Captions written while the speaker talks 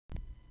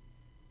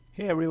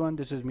Hey everyone,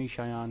 this is me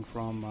Shayan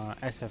from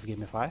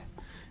SFGamify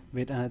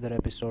with another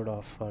episode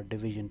of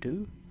Division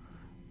 2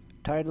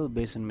 Tidal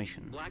Basin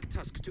Mission. Black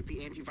Tusk took the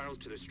antivirals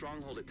to their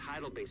stronghold at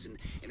Tidal Basin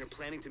and are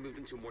planning to move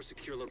them to a more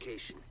secure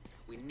location.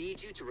 We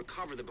need you to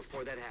recover them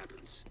before that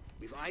happens.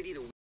 We've ID'd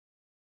a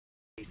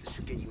base that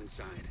should get you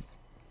inside.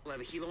 We'll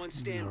have a helo on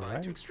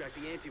standby to extract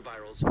the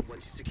antivirals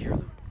once you secure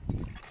them.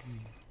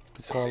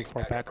 Call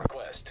for backup.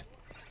 Request.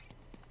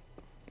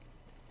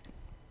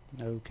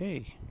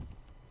 Okay.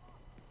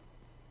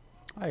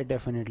 I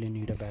definitely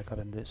need a backup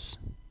in this.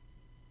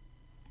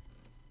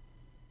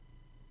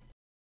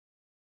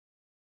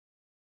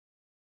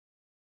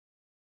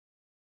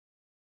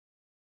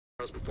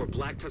 Before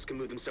Black Tusk can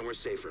move them somewhere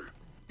safer.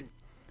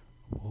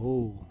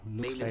 Oh,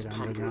 looks Maintenance like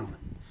pump underground.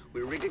 room.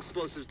 We rigged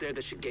explosives there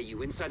that should get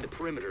you inside the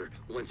perimeter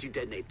once you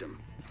detonate them.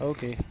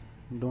 Okay,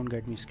 don't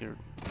get me scared.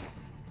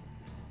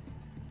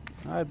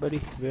 Alright buddy,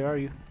 where are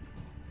you?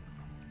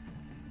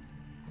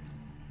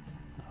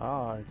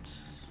 Ah,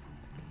 it's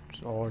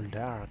all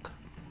dark.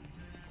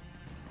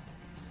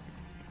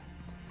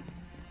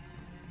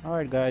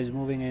 Alright guys,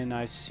 moving in.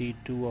 I see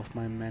two of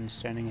my men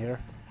standing here,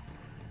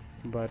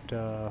 but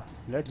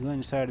let's go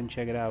inside and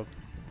check it out.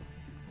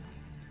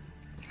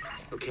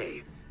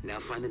 Okay, now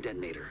find the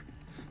detonator.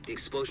 The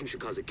explosion should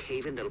cause a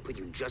cave-in that'll put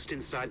you just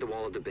inside the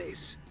wall of the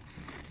base.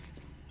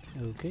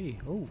 Okay,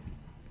 oh,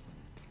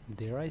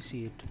 there I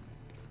see it.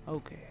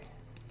 Okay.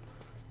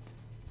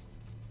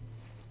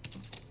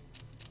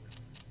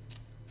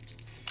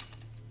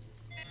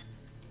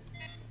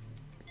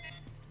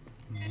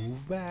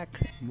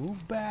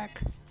 Move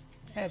back,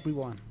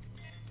 everyone.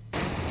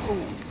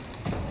 Oh.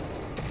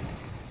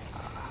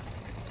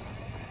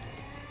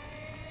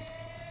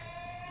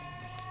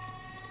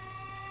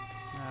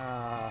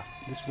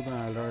 This is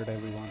gonna alert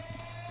everyone.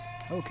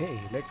 Okay,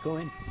 let's go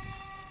in.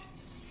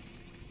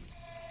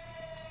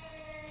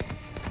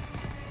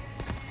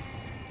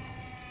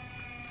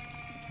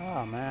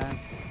 Ah, man.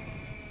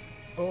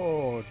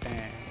 Oh,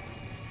 damn.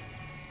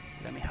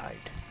 Let me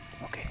hide.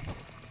 Okay.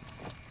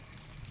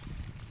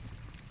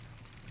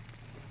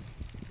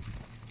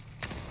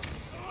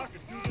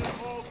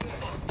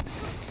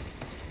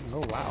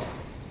 Oh, wow.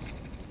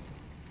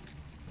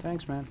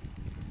 Thanks, man.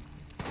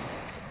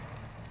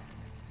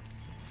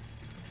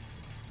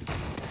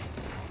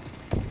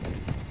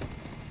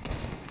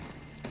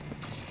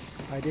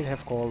 I did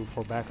have call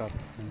for backup,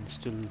 and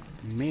still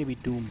maybe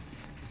two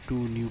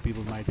new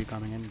people might be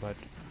coming in, but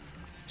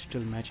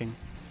still matching.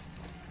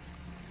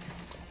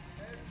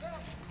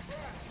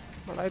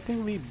 But I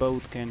think we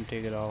both can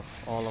take it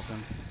off, all of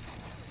them.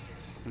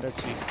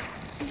 Let's see.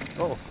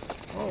 Oh,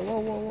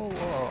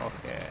 whoa,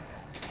 okay.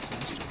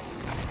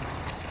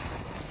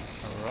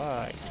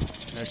 Alright,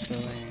 let's go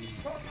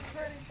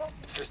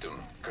in.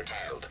 System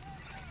curtailed.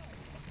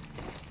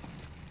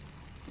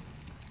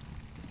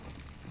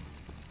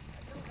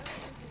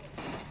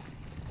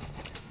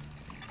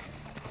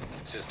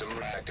 System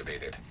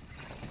reactivated.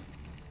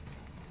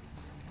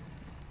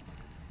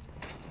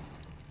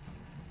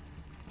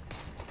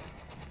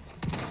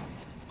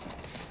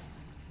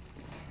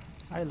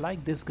 I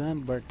like this gun,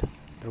 but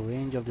the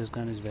range of this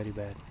gun is very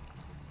bad.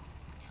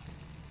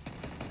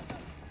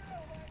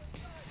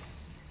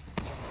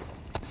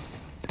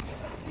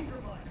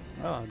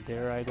 Oh,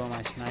 there I go,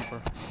 my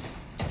sniper.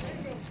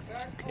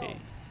 Okay.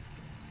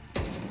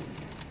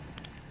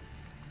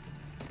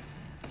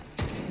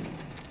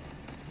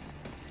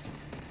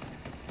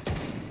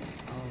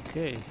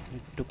 Okay,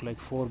 it took like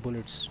 4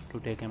 bullets to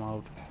take him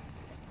out.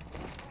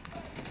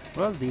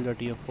 Well, these are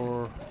tier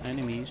 4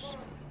 enemies,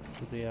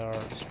 so they are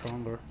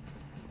stronger.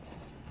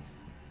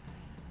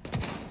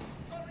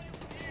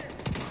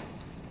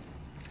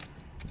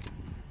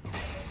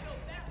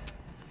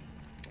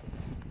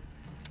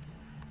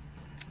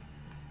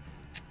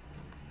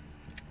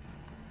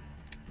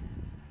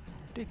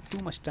 Take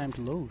too much time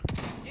to load.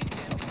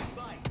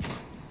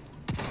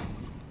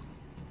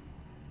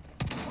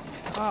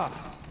 Ah,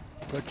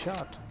 good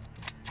shot.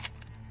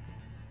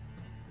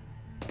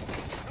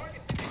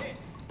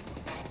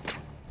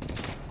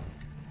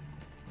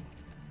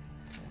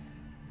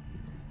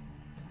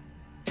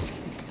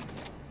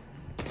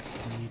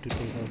 I need to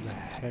take out the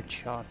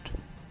headshot.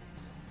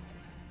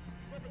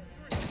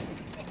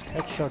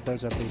 Headshot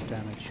does a big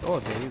damage. Oh,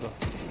 there you go.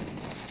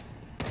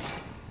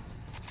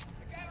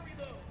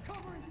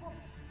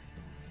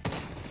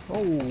 Oh,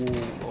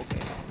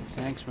 okay.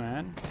 Thanks,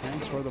 man.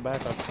 Thanks for the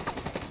backup.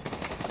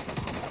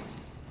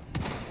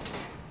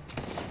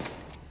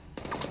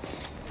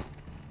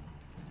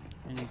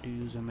 I need to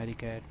use a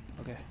medicat.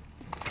 Okay.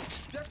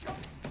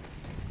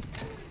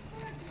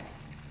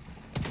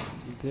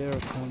 There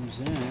comes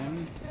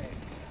in.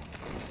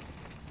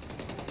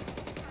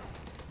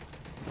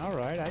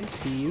 Alright, I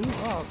see you.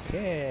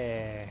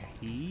 Okay.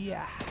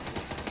 Yeah.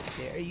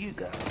 There you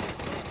go.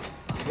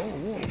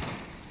 Whoa.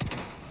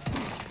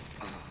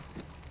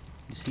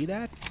 You see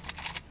that?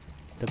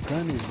 The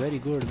gun is very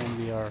good when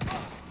we are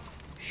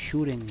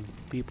shooting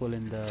people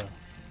in the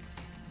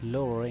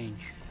low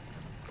range.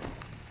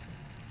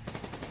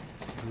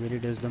 It really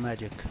does the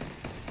magic.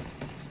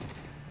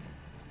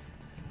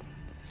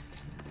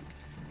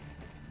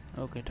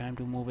 Okay, time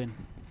to move in.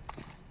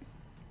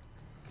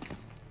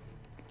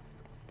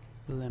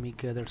 Let me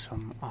gather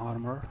some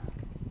armor.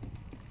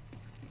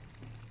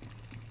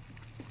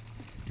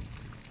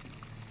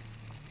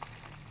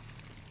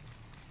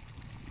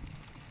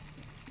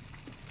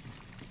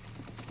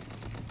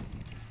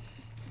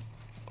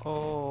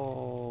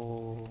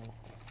 Oh,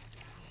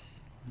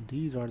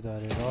 these are the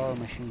radar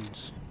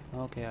machines.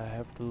 Okay, I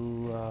have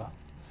to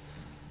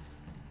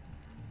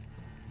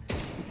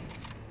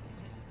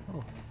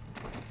oh,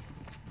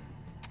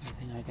 I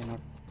think I cannot,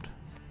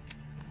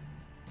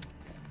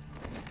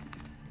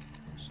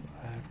 so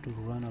I have to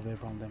run away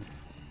from them.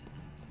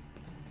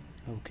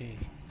 Okay.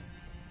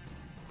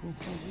 Whoa,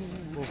 whoa,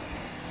 whoa, whoa.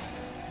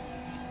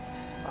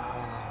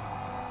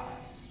 Ah,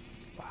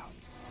 wow.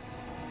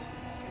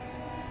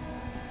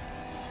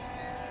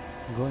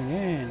 Going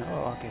in.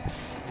 Oh, okay.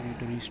 I need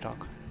to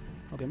restock.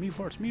 Okay, me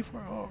first. Me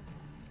first. Oh.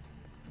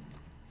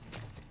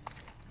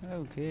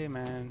 Okay,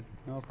 man.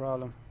 No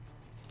problem.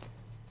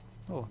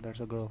 Oh, that's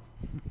a girl.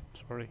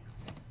 Sorry.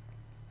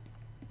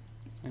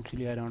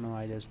 Actually, I don't know.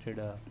 I just did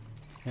a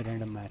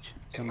random match.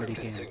 Somebody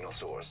Encrypted came. signal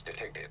source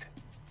detected.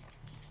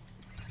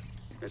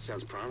 That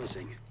sounds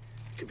promising.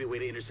 Could be a way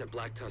to intercept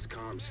Black Tusk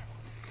comms.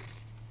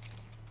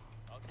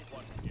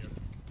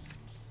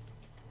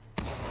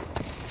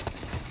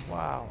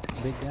 Wow,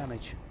 big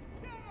damage.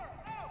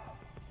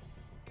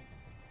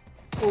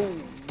 Oh.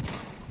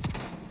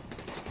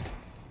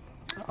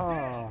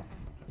 Oh.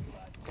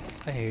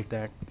 I hate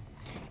that.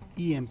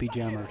 EMP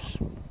jammers.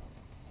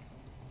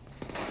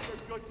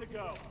 Good to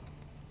go.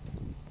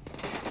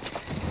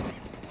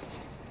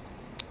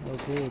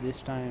 Okay,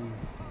 this time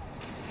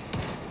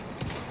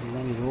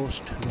let me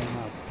roast them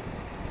up.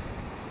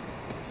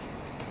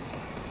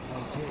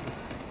 Okay.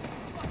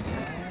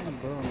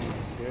 And boom.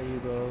 There you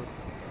go.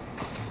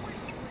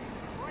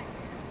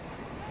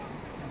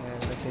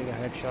 Let's take a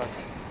headshot.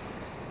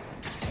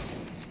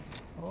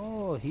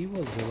 Oh, he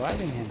was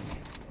reviving him.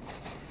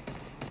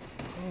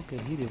 Okay,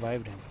 he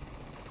revived him.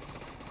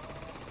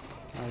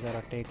 I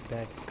gotta take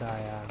that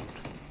guy out.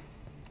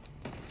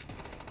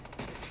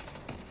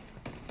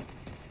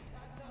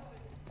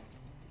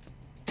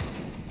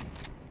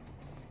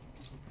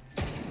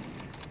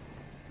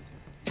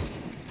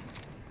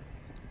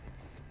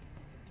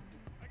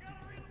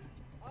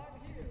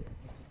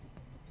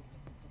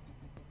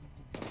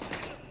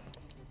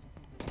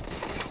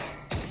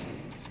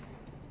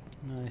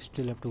 I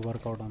still have to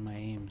work out on my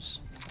aims.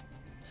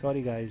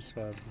 Sorry guys,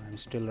 I'm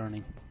still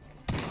learning.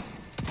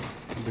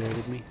 Bear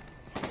with me.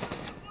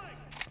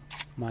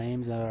 My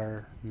aims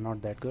are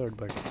not that good,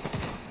 but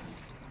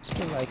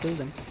still I kill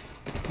them.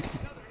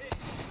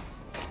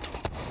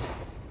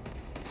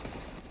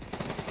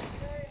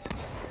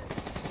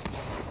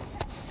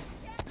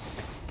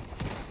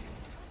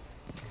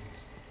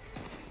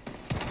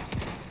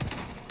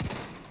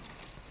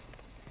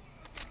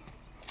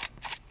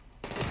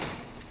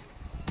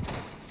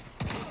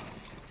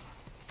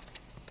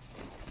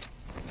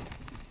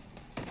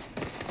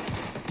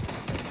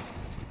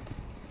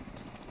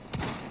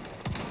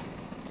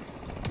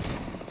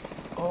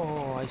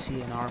 Oh, I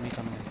see an army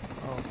coming in.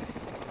 Oh, okay.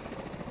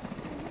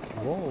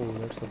 Whoa,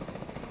 there's a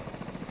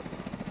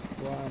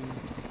 1,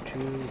 2,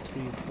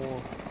 3, 4.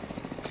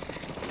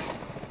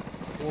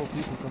 4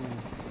 people coming.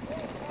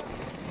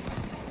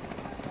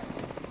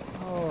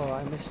 Oh,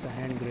 I missed the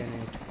hand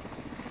grenade.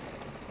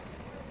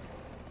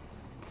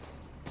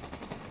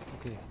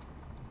 Okay.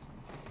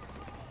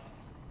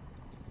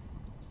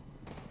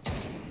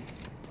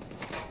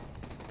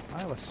 I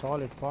have a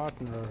solid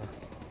partner.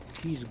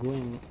 He's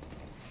going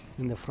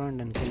in the front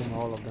and killing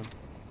all of them.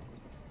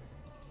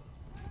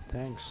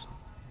 Thanks.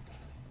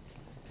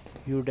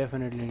 You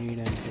definitely need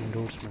an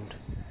endorsement.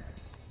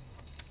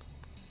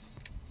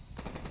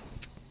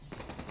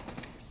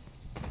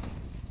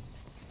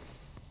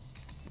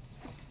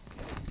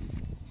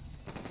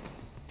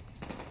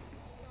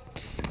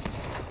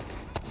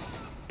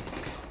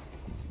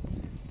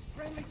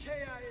 Friendly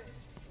KIA.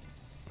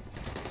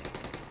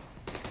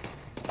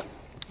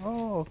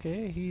 Oh,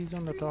 okay, he's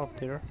on the top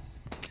there.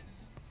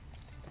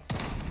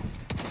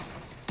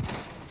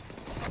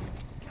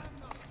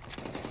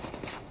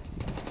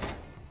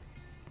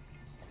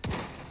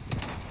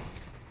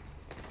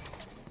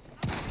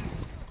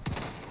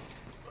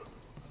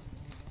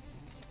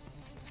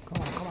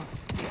 Come on, come on.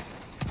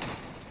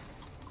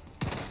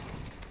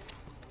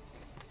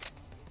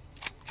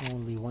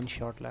 Only one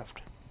shot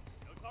left.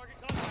 No target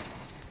contact.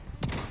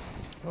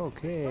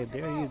 Okay,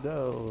 there you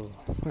go.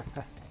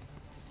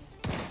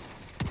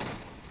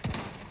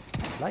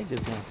 Like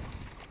this gun.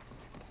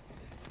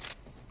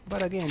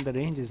 But again, the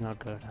range is not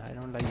good. I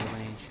don't like the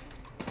range.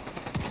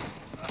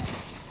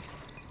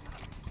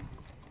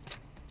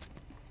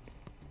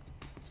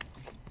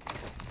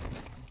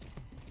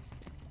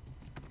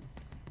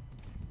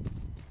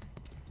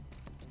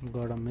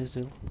 Got a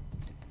missile.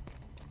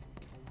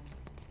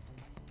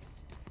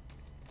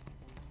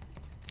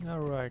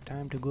 Alright,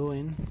 time to go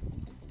in.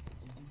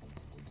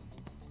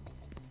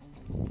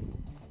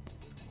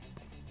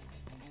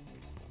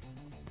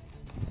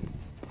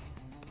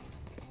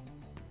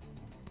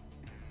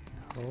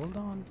 Hold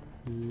on.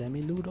 Let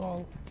me loot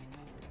all.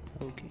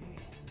 Okay.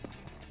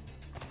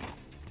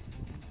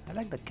 I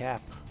like the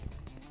cap.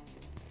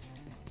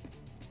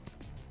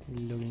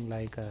 Looking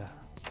like a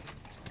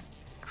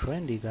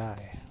trendy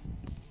guy.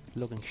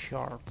 Looking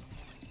sharp.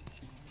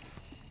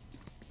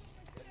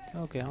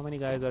 Okay, how many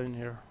guys are in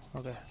here?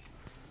 Okay.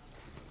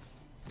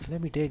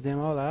 Let me take them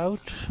all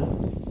out.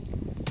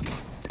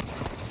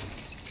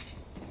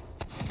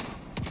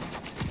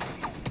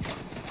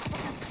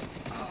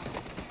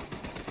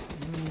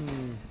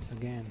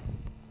 Again,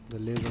 the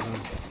laser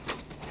gun.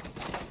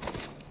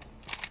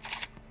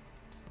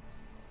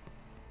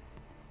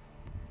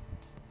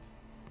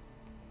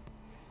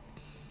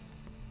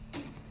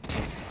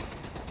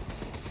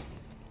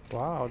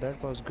 Wow, that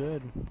was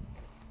good.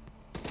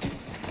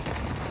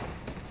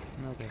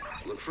 Okay.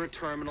 Look for a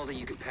terminal that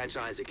you can patch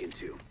Isaac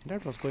into.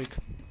 That was quick.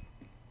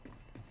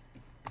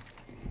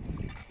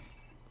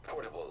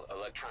 Portable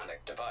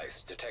electronic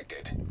device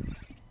detected.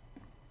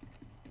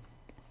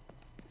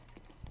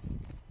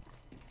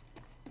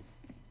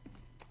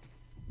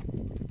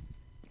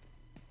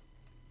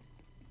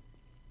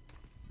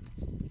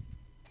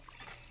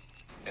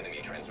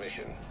 Enemy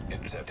transmission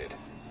intercepted.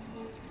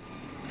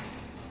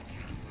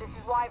 This is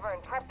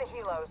Wyvern. Prep the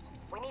helos.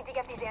 We need to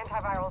get these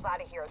antivirals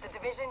out of here. The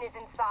division is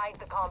inside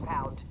the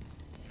compound.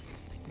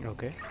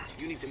 Okay.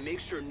 You need to make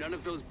sure none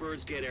of those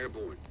birds get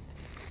airborne.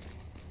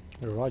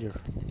 Roger.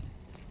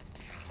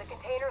 The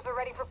containers are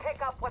ready for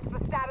pickup. What's the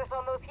status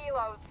on those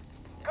helos?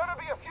 Gonna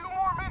be a few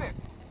more minutes.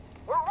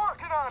 We're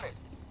working on it.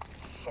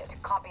 Shit,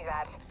 copy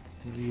that.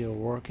 We are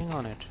working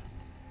on it.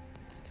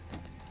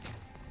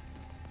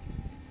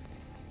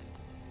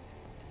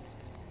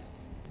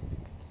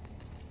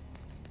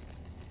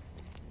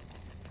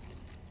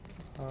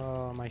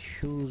 My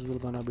shoes were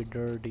gonna be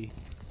dirty.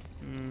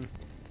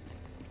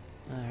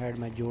 I had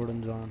my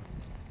Jordans on.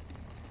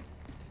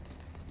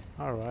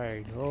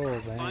 Alright, oh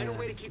man. Find a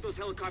way to keep those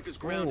helicopters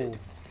grounded. Oh,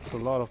 there's a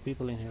lot of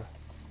people in here.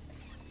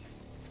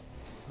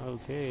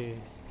 Okay.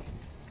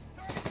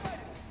 I'll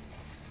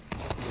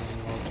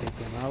take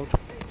them out.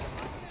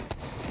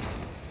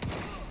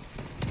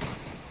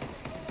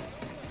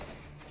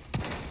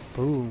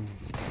 Boom.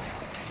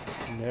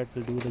 And that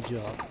will do the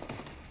job.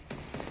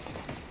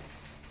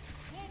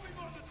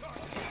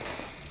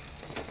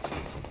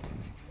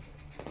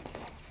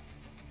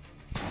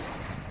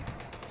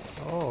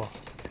 Oh,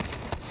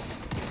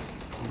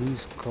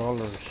 these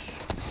crawlers.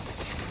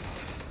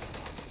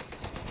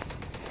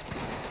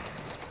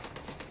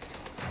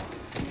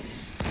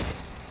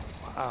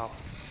 Wow,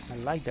 I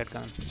like that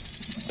gun.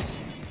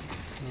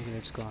 Okay,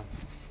 it's gone.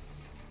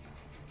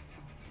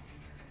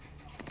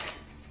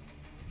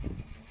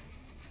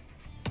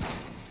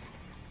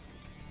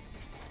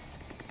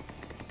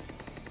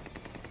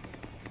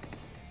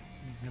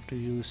 I have to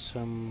use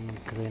some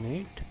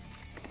grenade.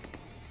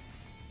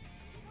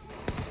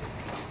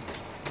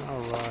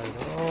 Alright,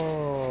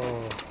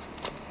 oh,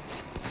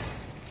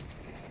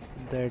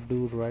 that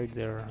dude right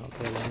there.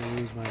 Okay, let me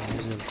use my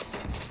missile.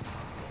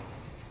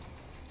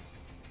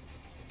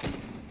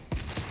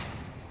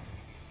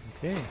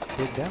 Okay,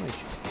 big damage.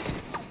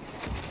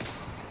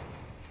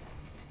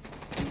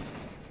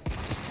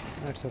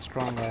 That's a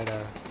strong guy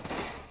there.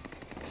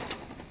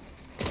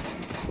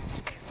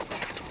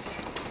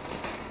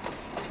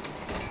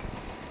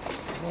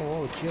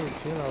 Oh,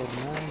 chill out,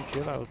 man,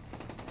 chill out.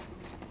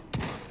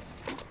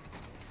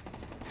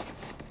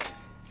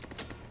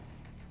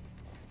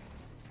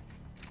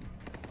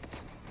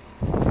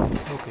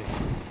 Okay,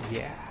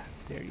 yeah,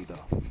 there you go.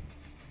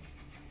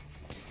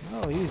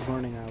 Oh, he's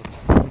burning out.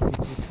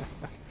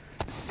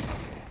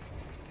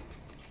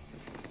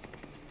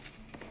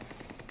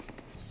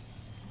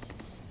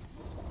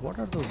 What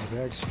are those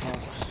red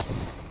smokes?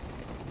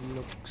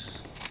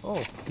 Looks.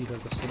 Oh, these are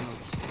the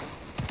signals.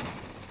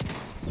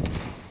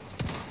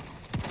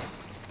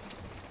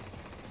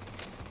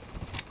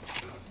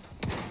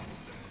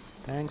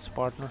 Thanks,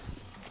 partner.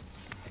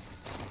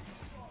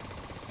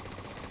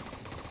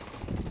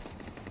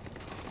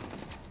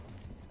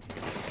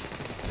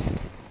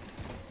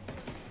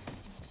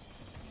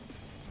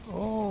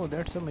 Oh,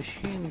 that's a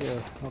machine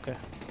there. Okay.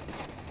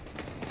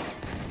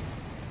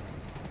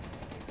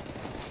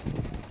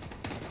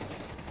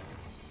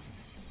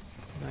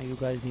 Now you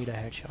guys need a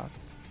headshot.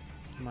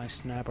 My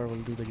sniper will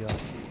do the job.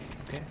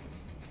 Okay.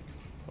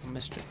 Oh,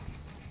 missed it.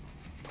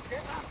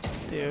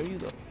 There you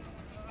go.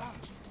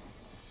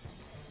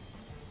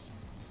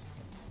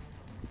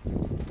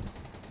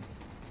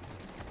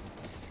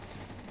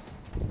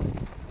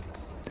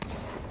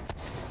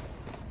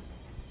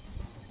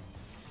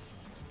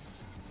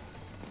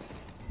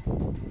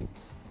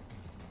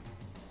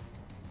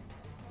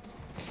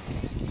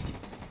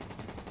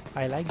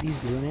 I like these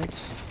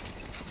grenades.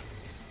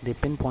 They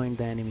pinpoint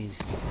the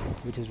enemies,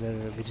 which is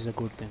a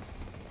good thing.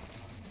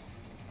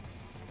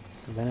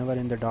 Whenever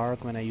in the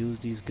dark, when I use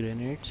these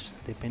grenades,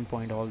 they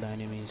pinpoint all the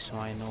enemies, so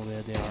I know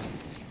where they are.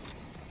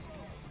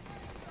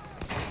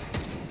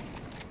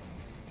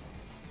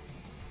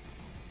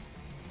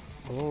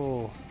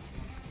 Oh.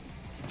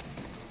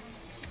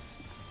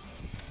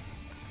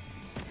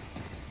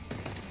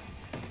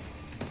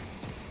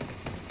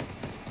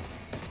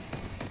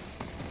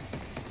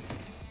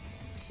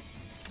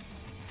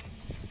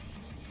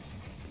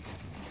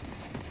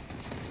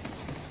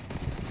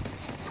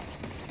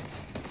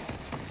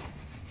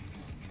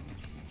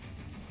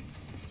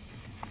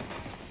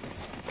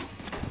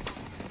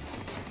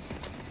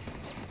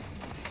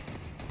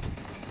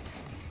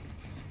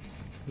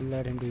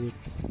 Let him do it.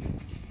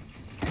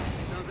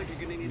 Sounds like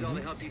you're gonna need all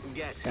the help you can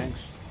get. Thanks.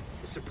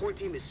 The support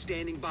team is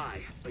standing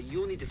by, but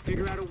you'll need to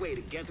figure out a way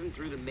to get them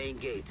through the main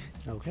gate.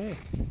 Okay.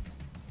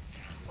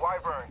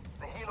 Wyvern,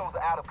 the helo's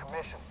out of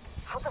commission.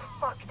 How the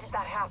fuck did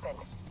that happen?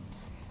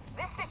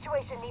 This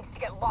situation needs to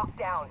get locked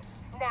down.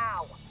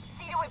 Now.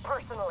 See to it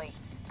personally.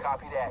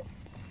 Copy that.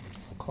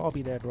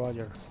 Copy that,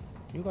 Roger.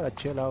 You gotta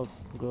chill out,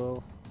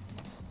 girl.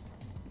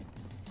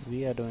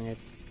 We are doing it.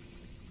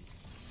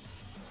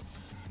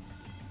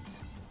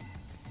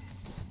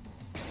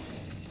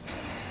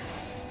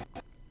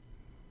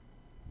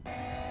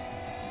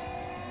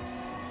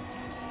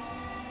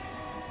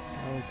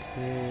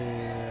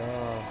 Okay.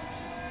 Oh.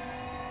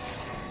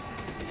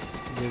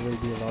 There will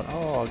be a lot.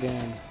 Oh,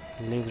 again,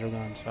 laser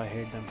guns. I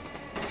hate them.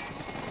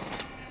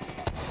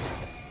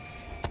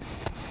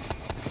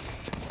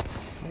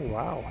 Oh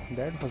wow,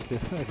 that was good.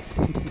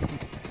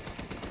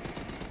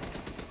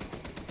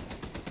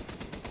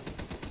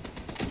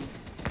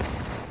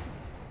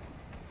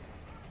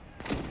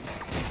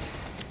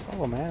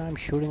 Oh man, I'm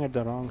shooting at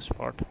the wrong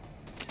spot.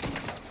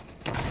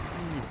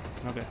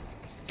 Okay.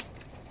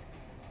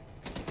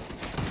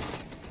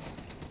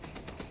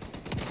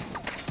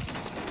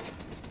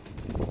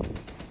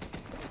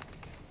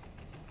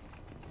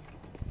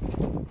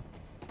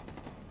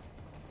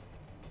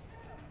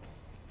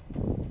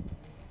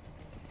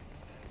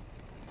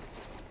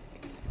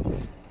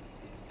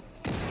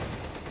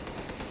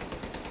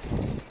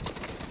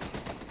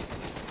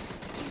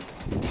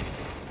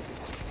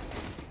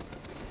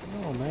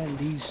 Oh man,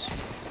 these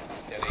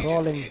An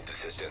crawling. agent needs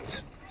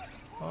assistance.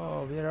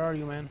 Oh, where are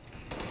you, man?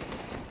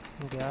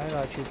 Okay, I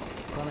got you.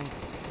 Coming.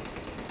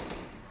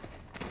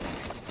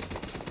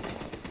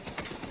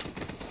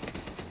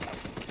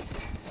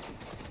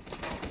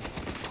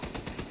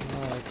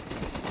 Alright.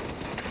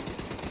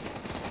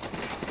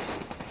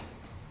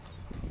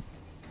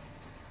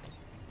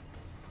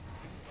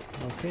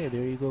 Okay,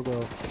 there you go,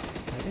 girl. I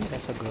think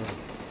that's a girl.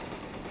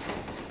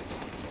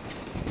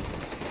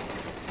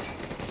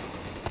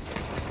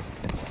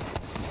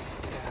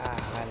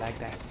 Yeah, I like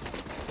that.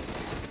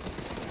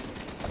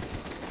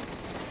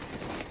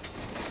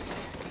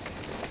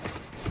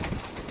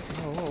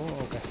 Oh,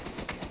 okay.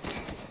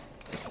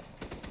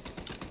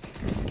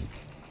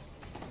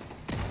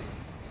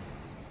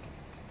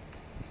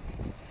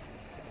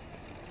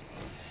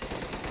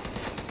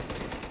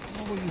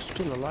 Oh, you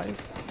still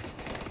alive?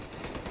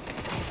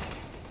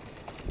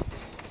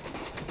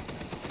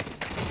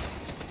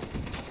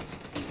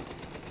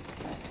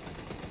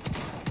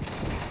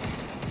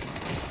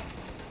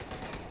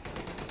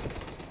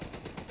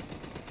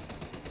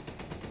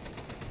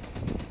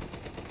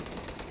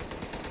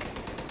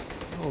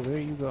 Oh, where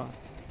you go?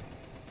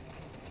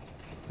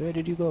 Where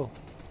did you go?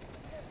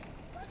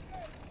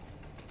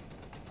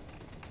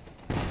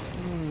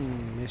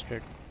 Missed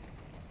it.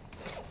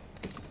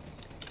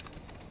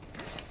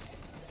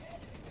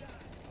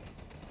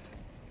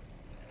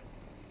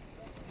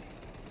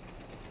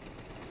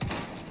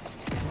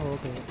 Oh,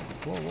 okay.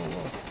 Whoa, whoa,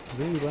 whoa.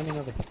 Where are you running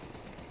away?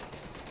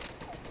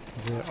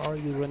 Where are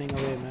you running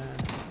away, man?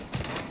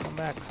 Come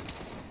back.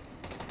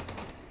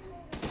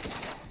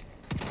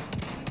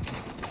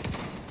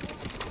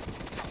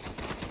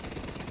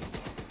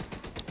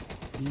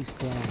 These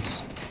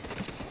guns.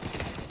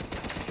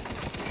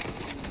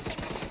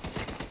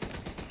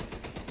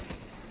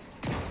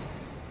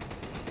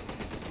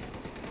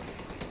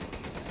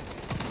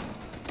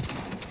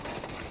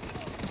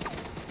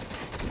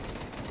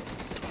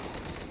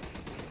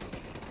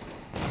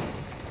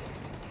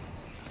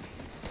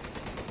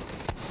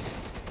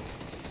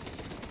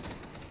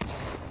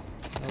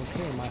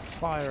 Okay, my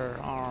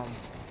firearm.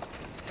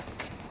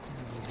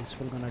 This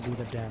will gonna do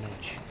the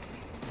damage.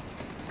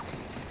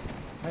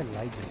 I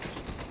like this.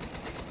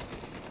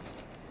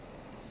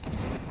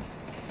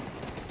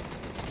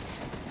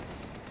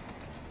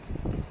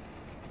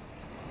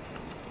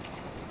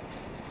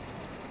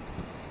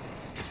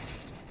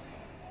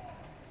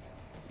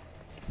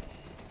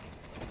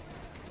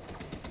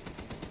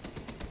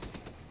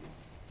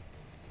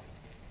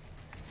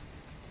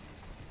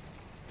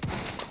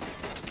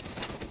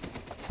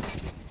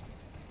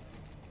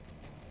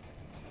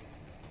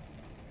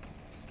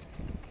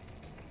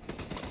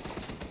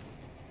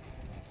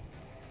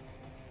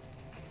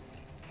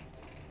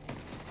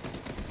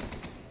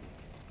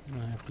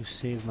 I have to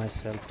save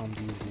myself from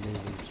these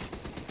lasers.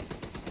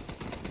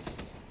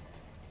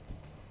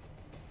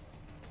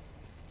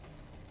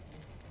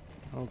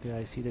 Okay,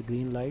 I see the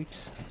green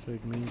lights, so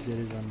it means there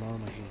is one more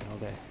machine.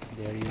 Okay,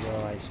 there you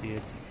go, I see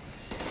it.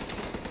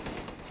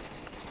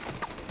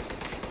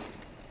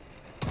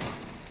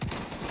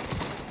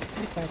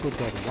 If I could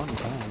get one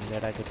gun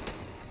that I could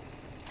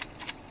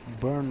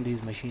burn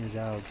these machines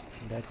out,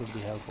 that would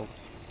be helpful.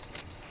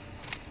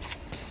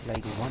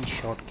 Like one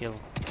shot kill.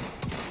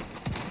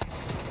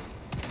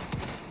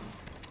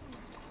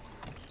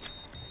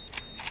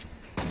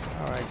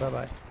 Alright,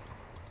 bye-bye.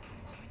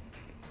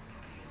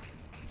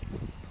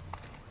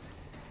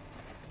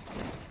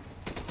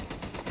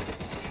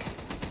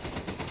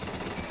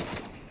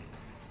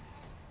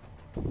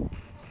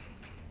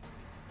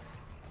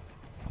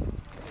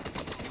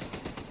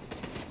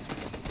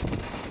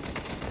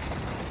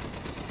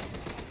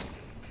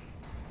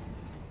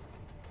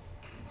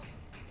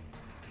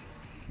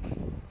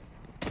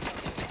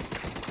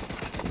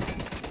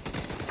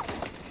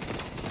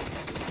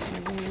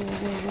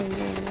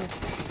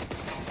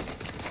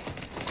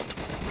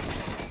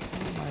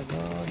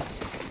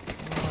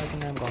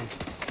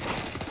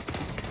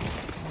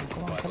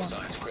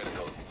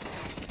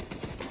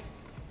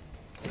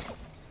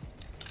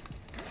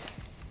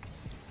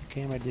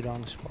 came at the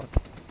wrong spot.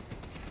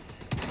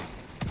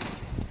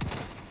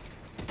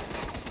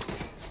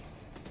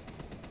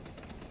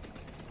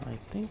 I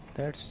think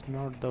that's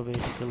not the way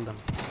to kill them.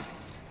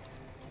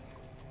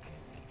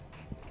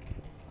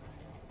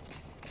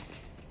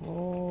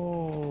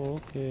 Oh,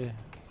 okay.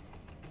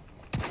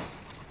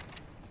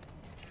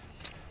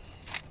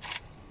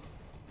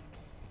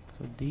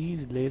 So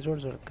these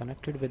lasers are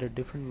connected with a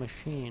different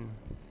machine.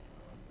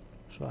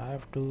 So I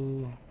have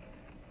to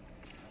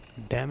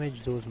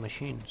damage those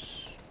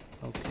machines.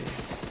 Okay.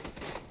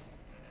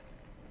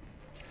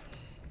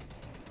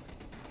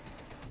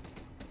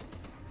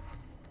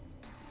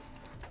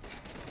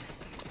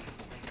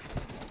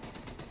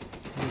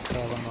 Let's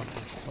try one more.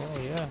 Oh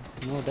yeah,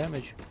 no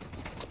damage.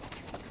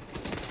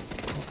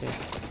 Okay.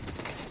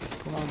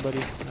 Come on,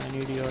 buddy. I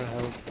need your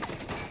help.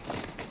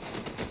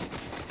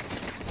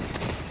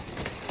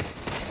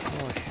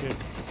 Oh shit.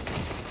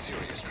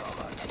 Serious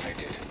trauma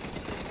detected.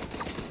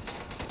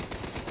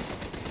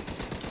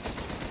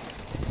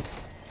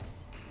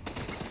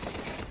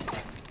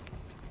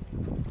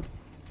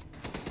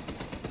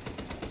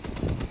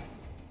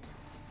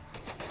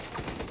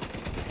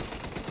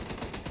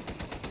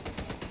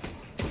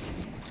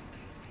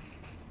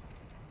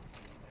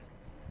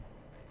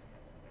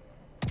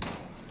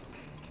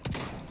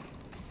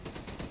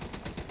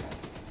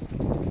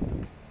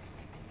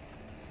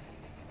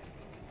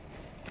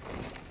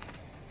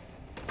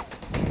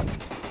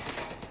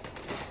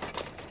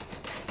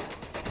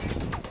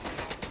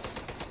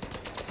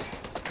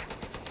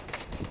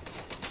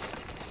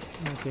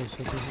 Okay,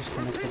 so this is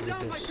connected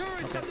with this.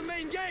 Okay. The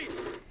main gate.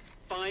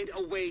 Find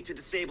a way to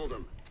disable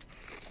them.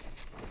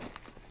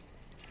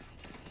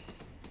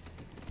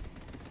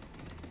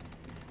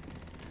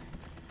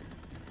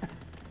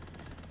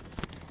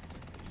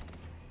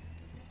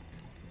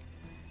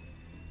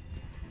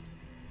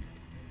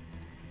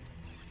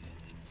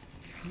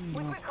 We've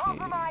been Okay.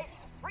 compromised.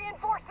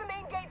 Reinforce the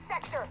main gate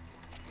sector.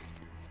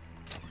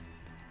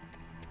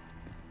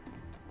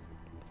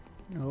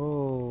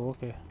 Oh,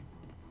 okay.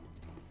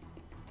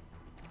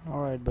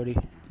 Alright, buddy.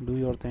 Do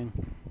your thing.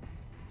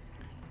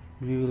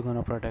 We will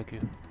gonna protect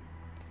you.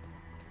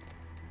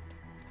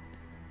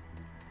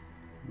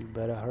 You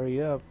better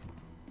hurry up.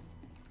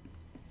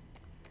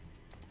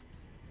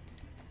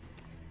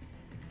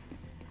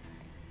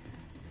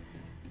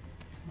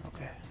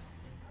 Okay.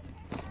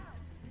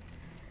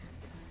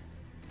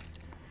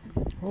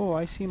 Oh,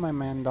 I see my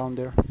man down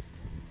there.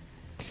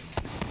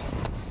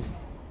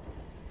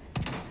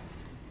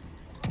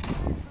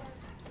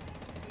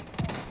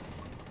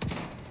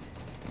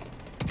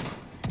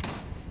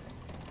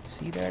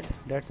 See that?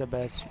 That's the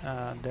best.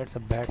 That's a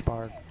bad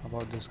part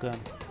about this gun.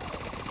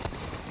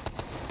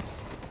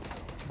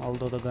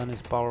 Although the gun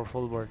is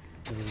powerful, but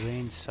the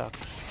range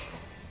sucks.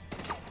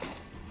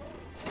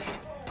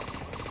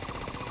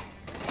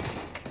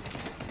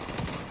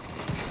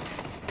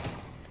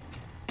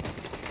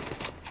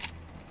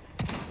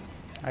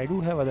 I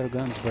do have other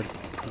guns, but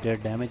their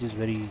damage is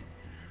very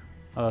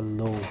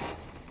low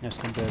as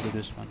compared to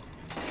this one.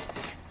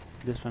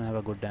 This one have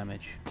a good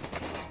damage.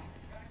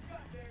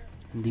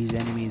 These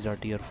enemies are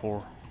tier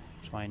 4,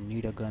 so I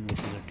need a gun which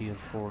is a tier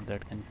 4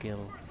 that can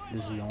kill.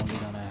 This is the only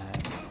gun I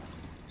have.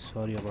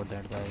 Sorry about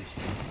that, guys.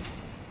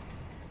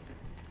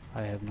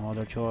 I have no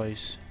other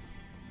choice.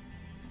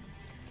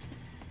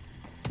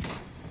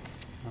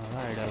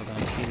 Alright, I'm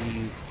gonna kill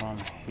you from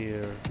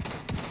here.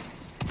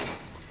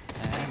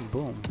 And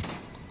boom.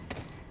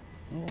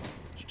 Oh,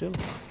 still.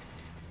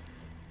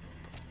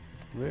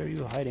 Where are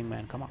you hiding,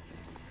 man? Come out.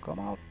 Come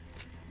out.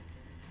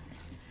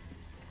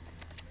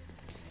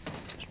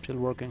 Still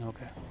working,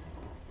 okay.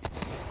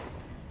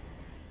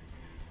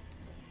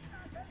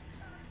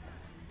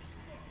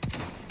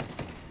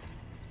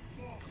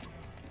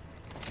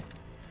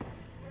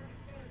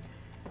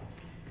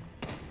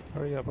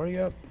 Hurry up, hurry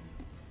up.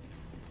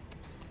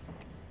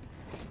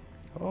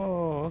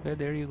 Oh, okay,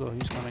 there you go.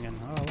 He's coming in.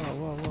 Oh, whoa,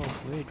 whoa, whoa.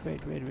 Wait,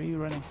 where are you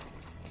running?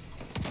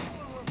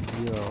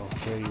 Yo,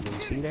 there you go.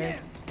 See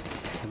that?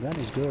 The gun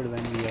is good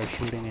when we are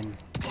shooting in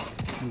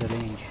the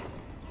range.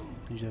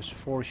 It's just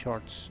 4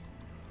 shots.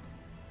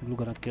 We're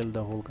gonna kill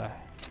the whole guy.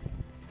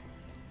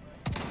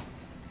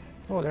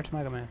 Oh, that's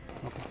Mega Man.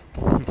 Okay.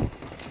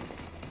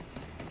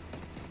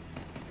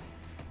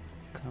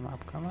 Come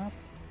up, come up.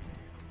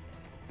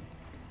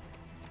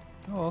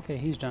 Oh, okay,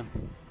 he's done.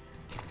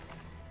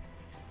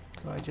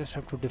 So I just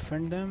have to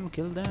defend them,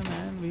 kill them,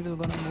 and we will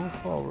gonna move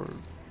forward.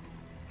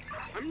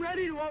 I'm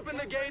ready to open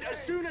the gate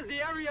as soon as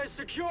the area is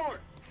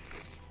secure.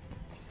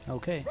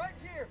 Okay. Right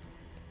here.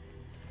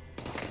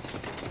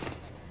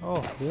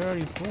 Oh, where are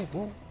you? Whoa,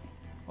 whoa.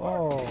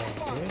 Oh,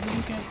 where did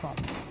you came from?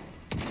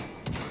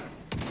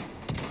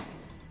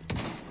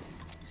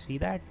 See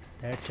that?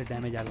 That's the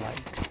damage I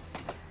like.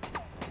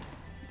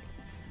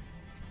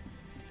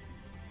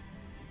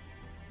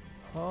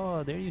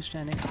 Oh, there you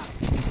standing.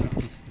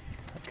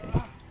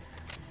 Okay.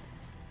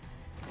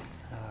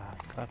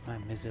 Got my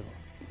missile.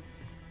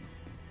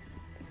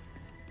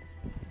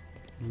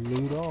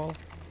 Loot off.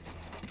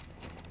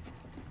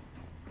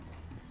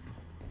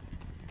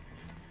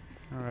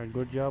 Alright,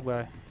 good job,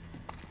 guy.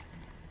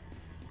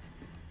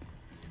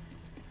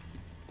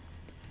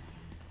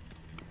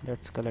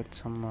 Let's collect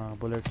some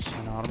bullets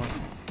and armor.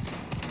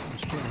 I'm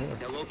still here.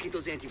 Now locate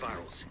those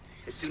antivirals.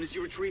 As soon as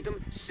you retrieve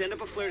them, send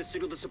up a flare to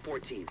signal the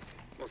support team.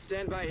 We'll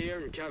stand by here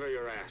and cover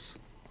your ass.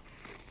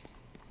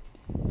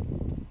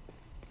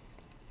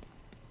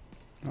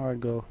 Alright,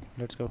 go.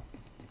 Let's go.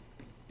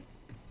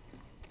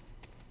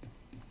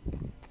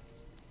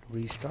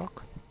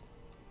 Restock.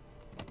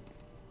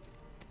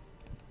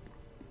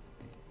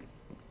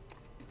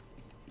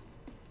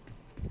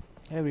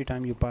 Every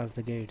time you pass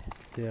the gate,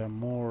 there are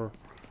more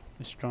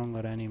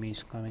stronger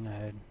enemies coming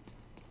ahead.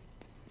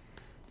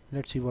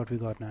 Let's see what we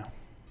got now.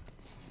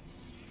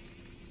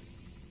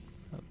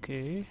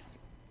 Okay.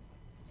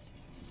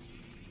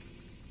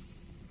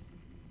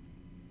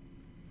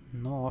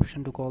 No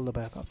option to call the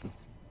backup.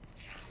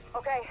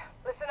 Okay,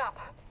 listen up.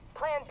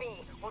 Plan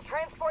B. We'll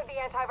transport the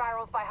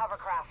antivirals by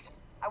hovercraft.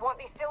 I want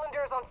these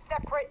cylinders on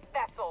separate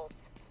vessels.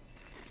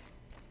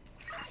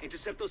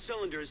 Intercept those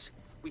cylinders.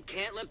 We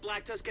can't let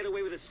Black Tusk get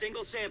away with a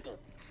single sample.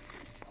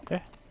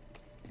 Okay.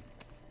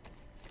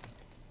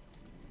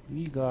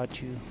 We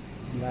got you,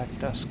 Black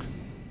Tusk.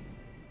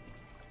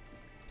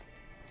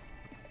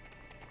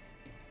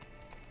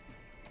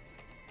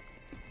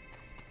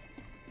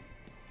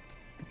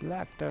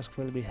 Black Tusk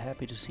will be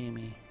happy to see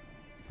me.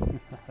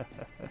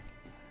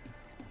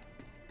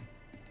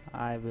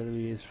 I will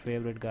be his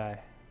favorite guy.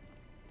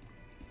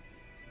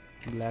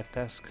 Black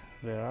Tusk,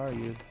 where are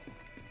you?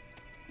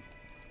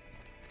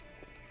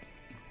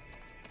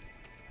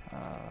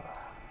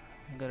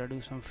 I gotta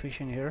do some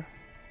fishing here.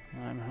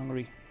 I'm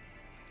hungry.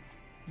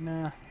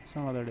 Nah,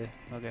 some other day.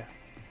 Okay.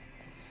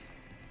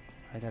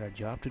 I got a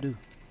job to do.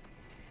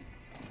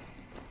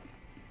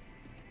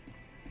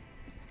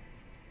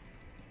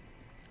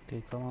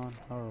 Okay, come on.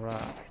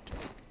 Alright.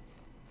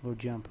 Good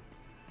jump.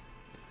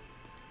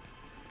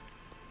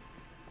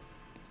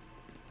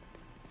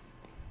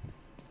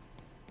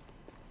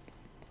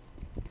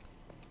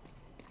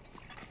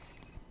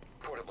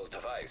 Portable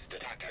device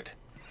detected.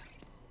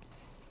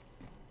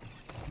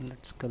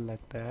 Let's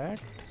collect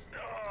that.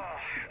 Oh,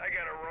 I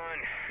gotta run.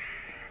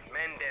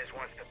 Mendez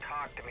wants to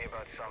talk to me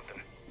about something.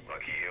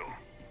 Lucky you.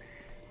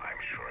 I'm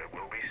sure it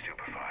will be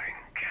stupefying.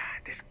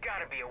 God, there's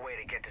gotta be a way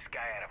to get this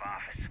guy out of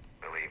office.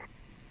 Believe me.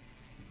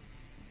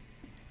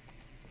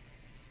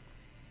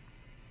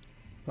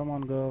 Come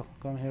on, girl.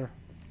 Come here.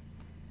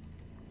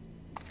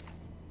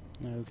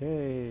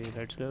 Okay,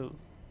 let's go.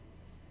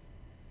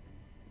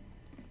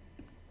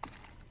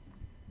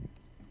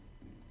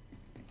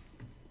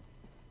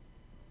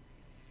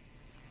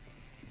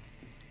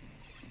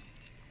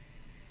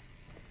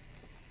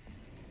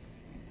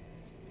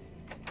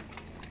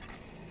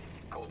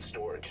 Cold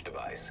storage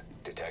device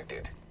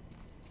detected.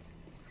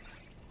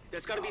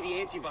 That's gotta be the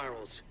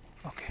antivirals.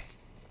 Okay.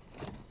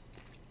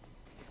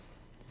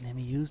 Let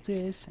me use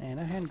this and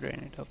a hand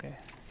grenade. Okay.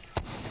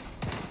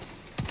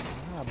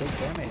 Ah, big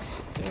damage.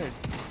 Good.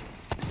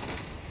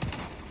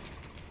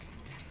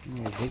 Give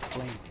me a big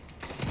flame.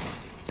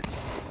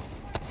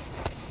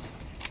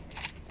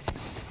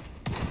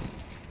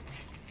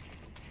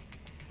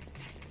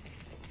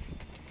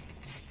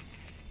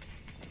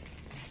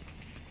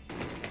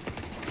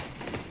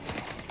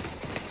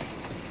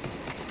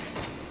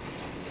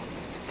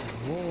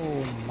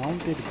 Whoa,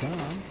 mounted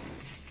gun.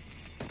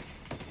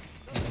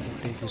 I'm gonna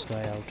take this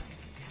guy out.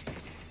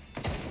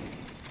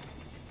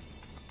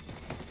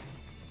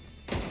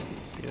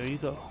 There you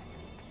go.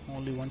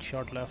 Only one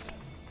shot left.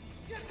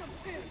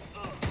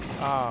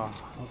 Ah,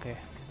 okay.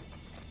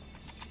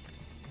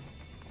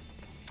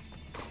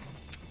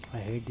 I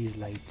hate these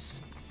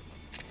lights.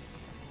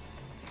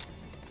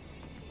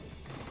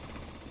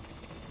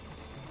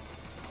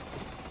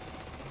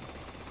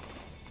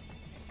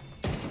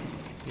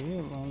 Okay,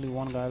 only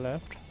one guy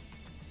left.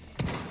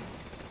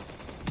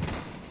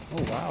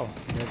 Oh wow,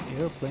 that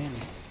airplane,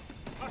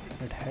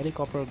 that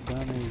helicopter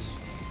gun is...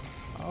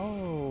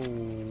 Oh,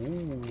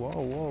 whoa,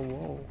 whoa,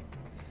 whoa.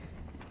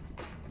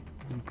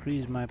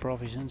 Increase my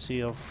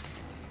proficiency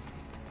of...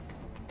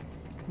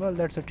 Well,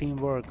 that's a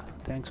teamwork.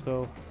 Thanks,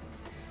 go.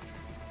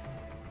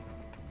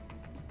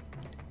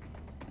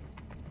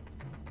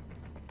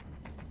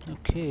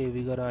 Okay,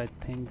 we gotta, I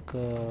think,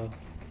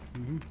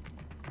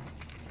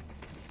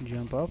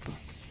 jump up.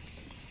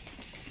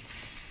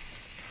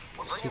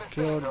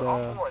 Secure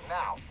the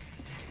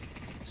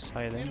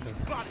cylinder.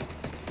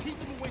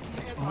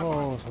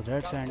 Oh, so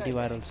that's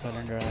antiviral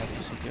cylinder I have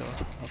to secure.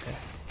 Okay.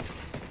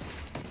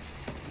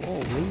 Whoa,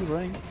 where are you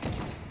running?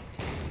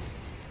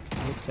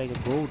 Looks like a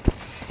goat.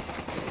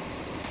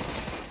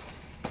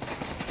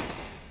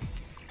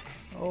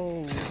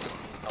 Oh,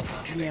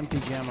 EMP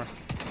jammer.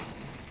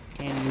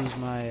 Can't use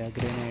my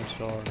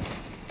grenades or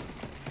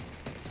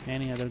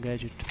any other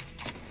gadget.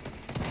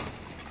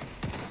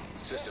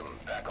 System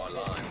back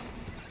online.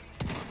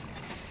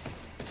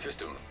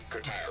 System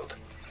curtailed.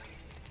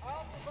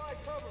 I'll provide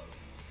cover.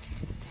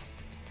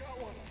 Got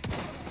one.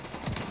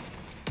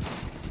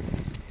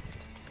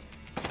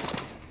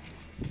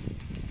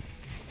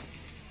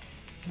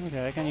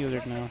 Okay, I can use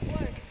it now.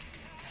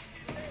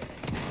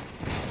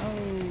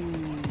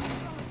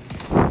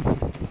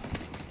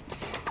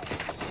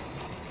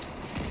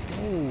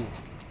 Oh.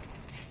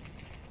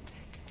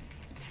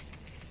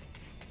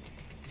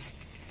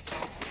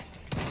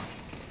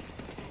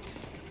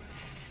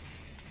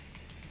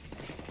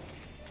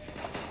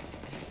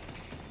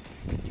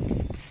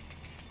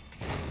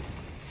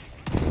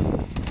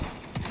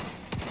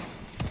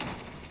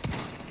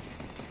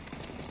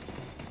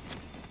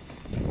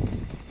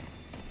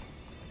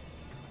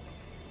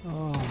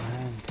 Oh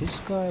man, this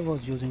guy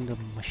was using the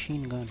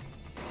machine gun.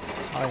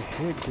 I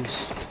hate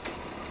this.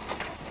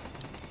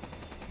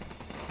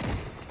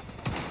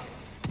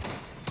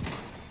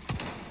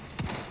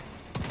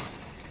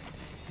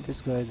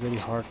 This guy is very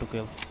hard to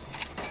kill.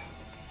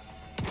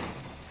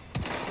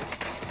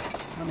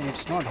 I mean,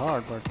 it's not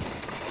hard, but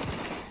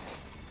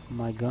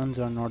my guns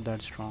are not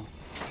that strong.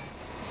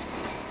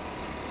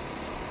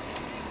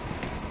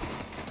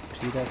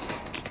 See that?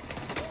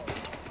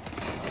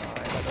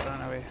 I gotta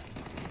run away.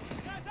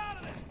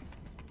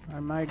 I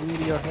might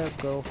need your help,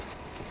 go.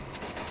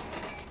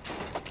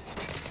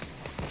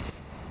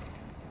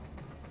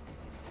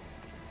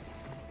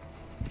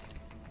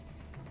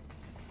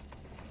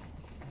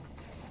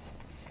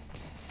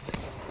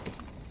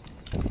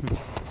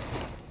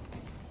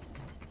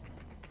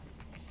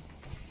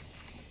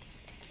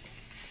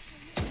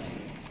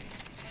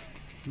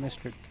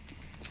 Missed it.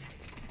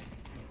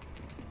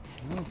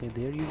 Okay,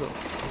 there you go. I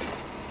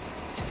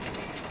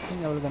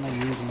think I was gonna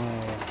use my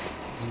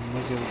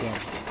missile gun.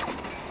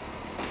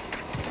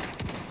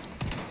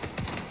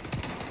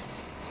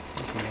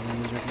 Okay, let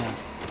me use it now.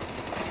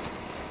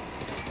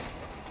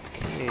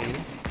 Okay.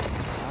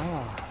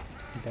 Ah,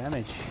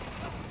 damage.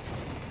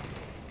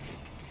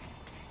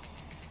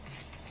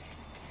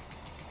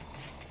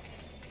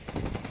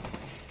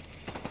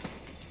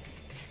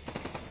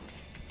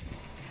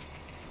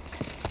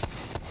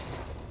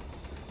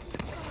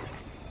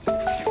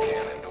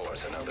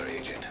 Another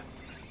agent.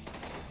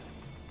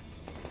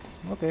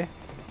 Okay,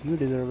 you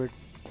deserve it.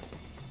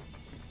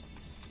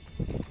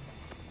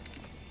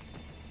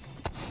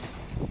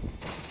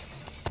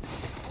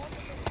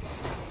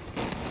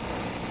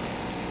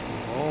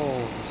 Oh,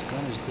 this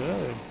gun is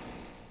good.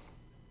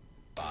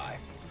 Bye.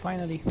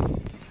 Finally.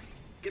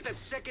 Get that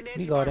second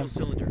We got him. antiviral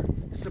cylinder.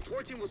 The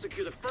support team will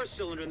secure the first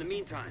cylinder in the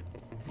meantime.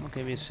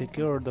 Okay, we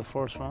secured the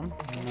first one.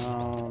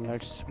 Now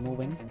let's move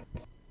in.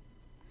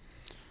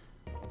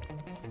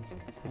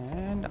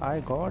 And I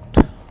got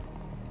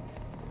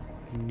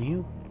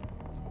new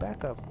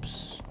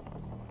backups.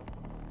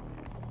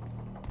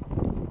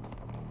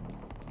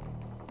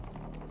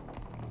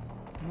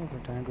 Okay,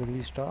 time to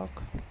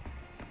restock.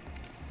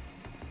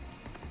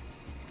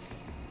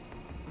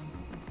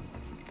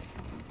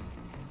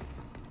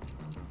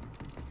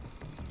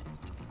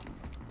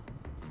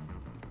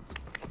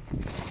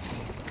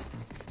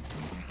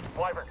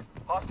 Wyvern,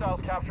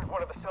 hostiles captured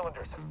one of the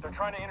cylinders. They're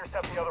trying to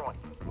intercept the other one.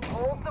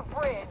 Hold the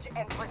bridge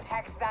and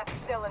protect that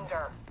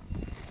cylinder.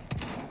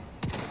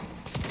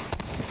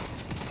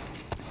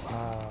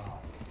 Wow.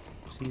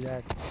 See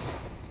that?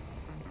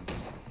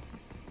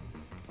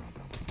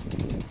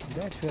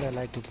 That's where I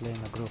like to play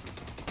in a group.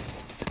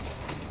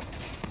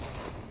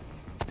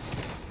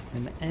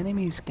 When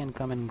enemies can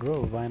come and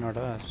grow, why not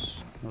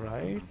us?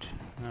 Right?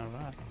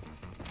 Alright.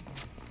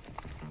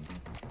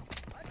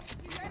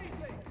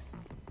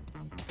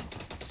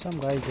 Some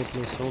guys they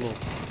play solo.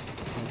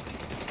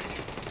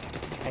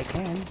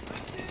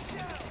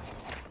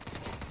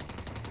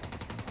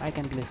 I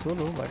can play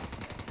solo, but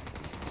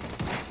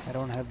I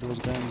don't have those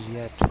guns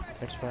yet.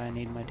 That's why I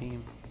need my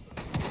team.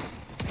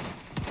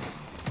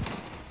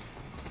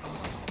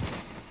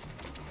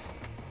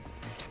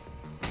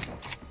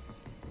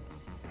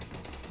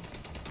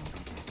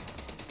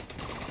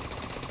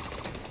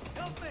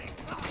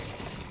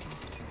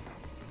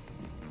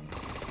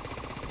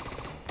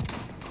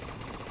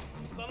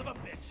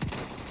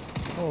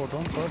 Oh,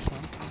 don't curse,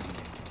 man.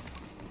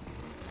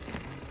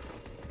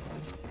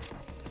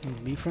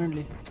 Be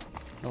friendly.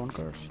 Don't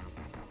curse.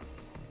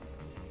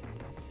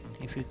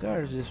 If you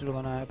curse, this will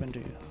gonna happen to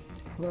you.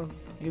 Well,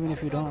 even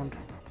if you don't,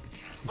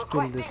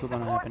 still this will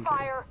gonna happen to you.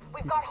 Fire.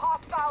 We've got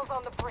hostiles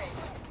on the bridge.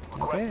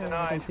 Okay,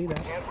 I can see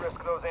that. Can't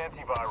risk those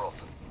antivirals.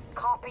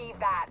 Copy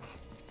that.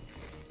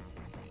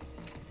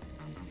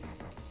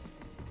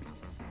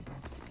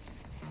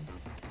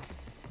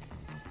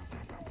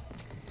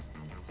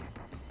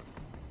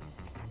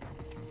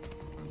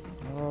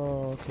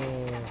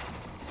 Okay.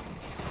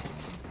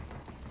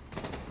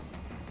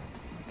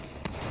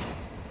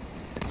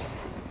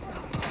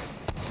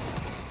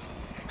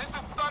 This is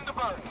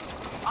Thunderbird.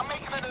 I'm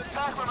making an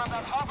attack run on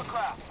that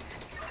hovercraft.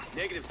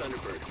 Negative,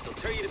 Thunderbird. They'll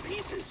tear you to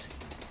pieces.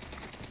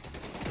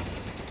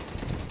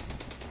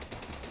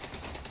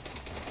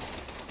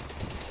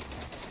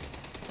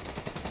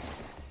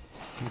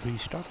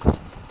 Restock.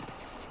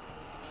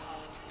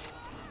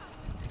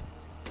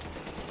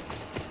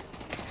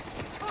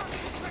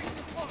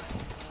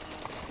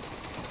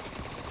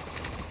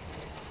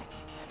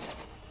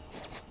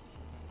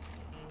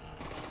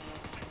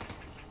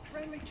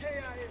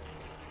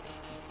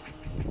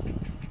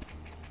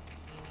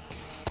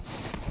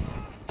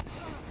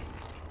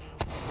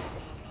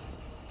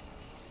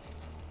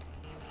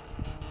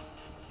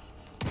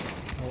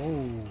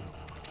 Oh.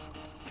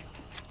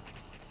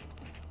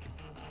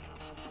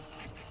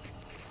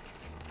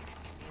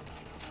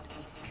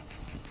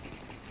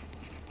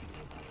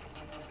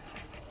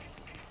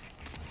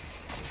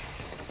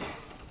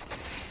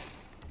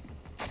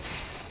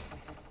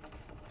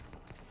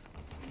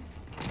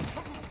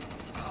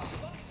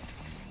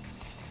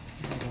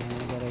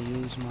 I gotta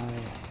use my...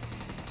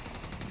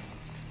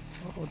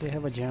 Oh, they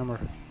have a jammer.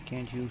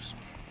 Can't use.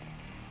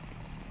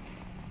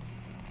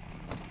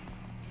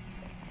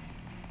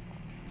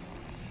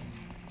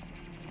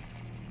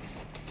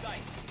 I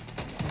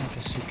have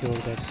to secure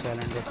that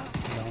cylinder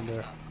down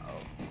there.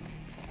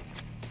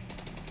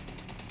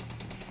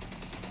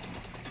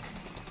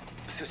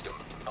 System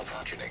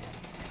malfunctioning.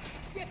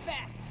 Get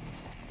back!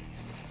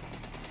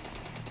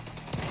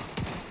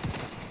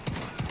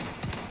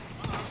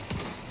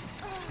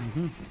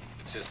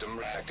 System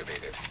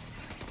reactivated.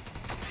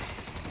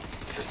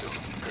 System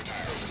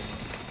curtailed.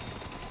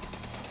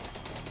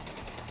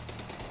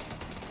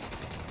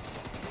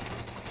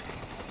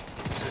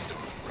 System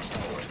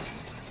restored.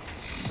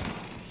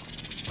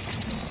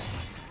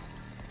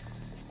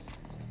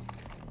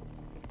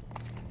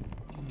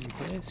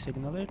 Okay,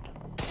 signal it.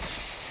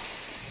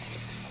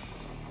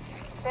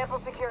 Sample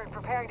secured.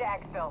 Preparing to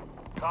exfil.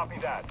 Copy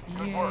that.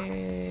 Good work.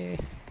 Yay!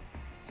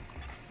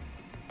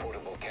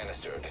 Portable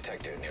canister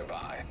detected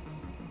nearby.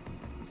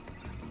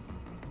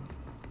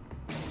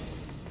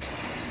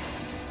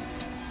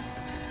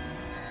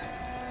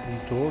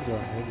 These doors are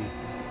heavy.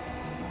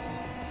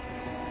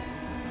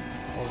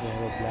 Oh, they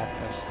have a black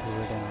Tusk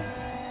written on it.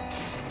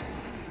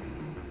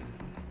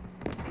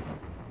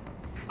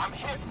 I'm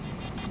hit.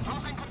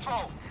 Losing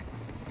control.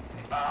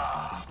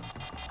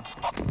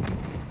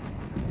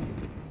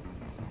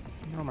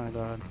 Oh my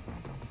god.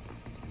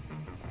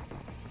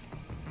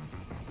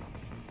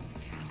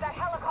 That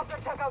helicopter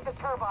took out the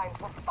turbines.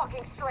 We're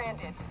fucking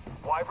stranded.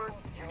 Wyvern,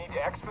 you need to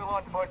exfil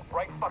on foot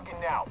right fucking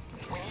now.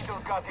 We need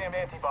those goddamn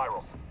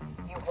antivirals.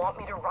 You want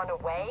me to run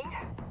away?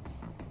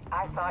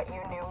 I thought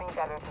you knew me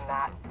better than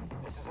that.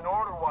 This is an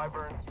order,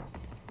 Wyvern.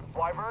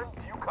 Wyvern,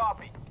 do you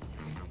copy?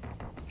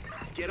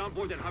 Get on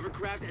board that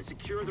hovercraft and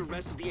secure the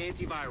rest of the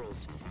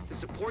antivirals. The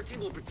support team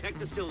will protect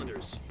the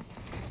cylinders.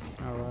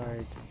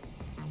 Alright.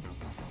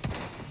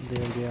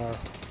 There they are.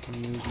 Let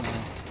me use my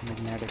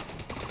magnetic.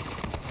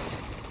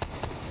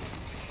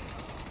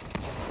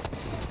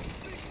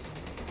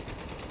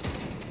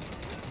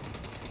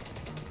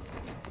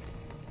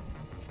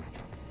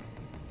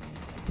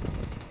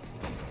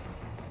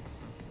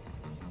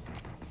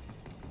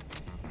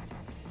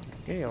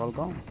 Okay, all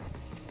gone.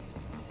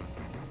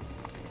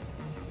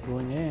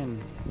 Going in.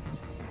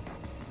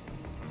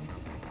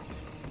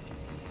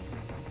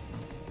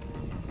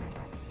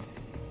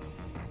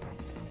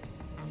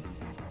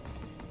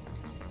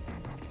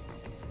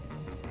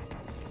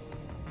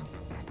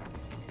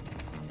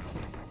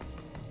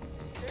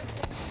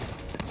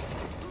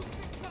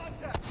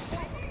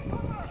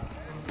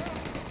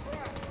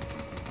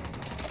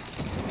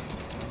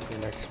 Okay,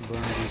 let's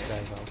burn these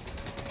guys out.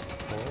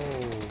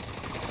 Oh.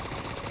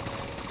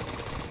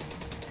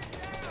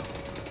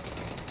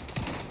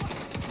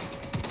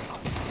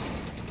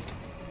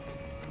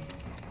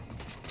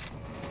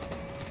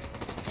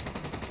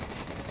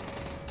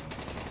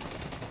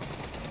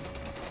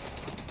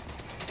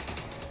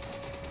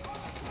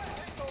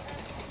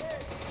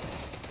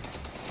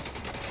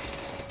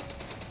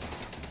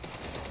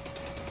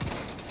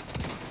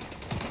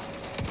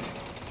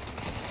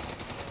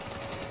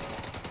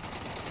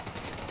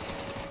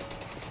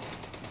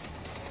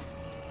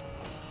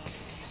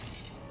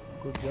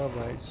 Good job,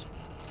 guys.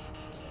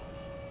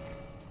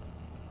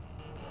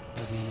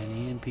 Again,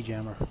 an EMP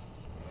jammer.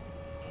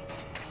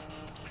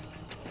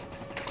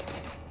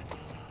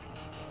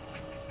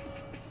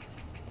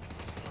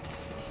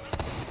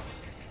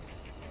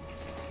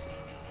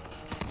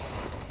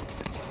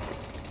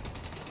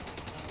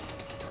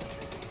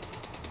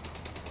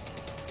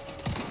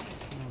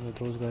 Oh,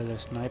 those guys are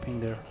sniping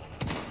there.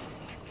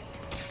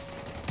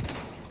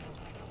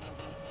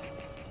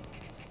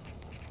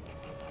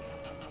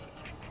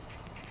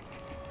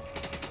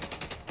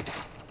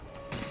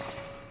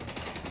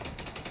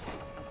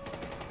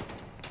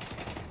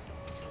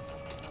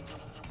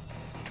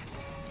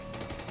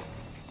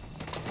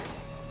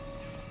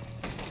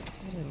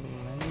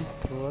 Let me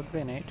throw a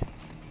grenade.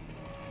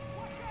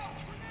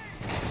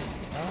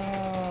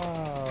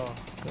 Oh,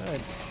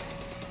 good.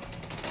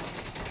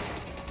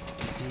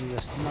 He's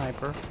a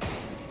sniper.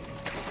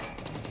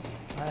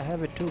 I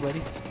have it too,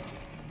 buddy.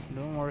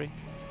 Don't worry.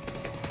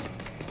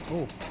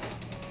 Oh.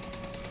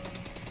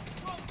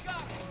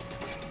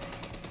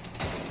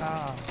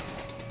 Ah.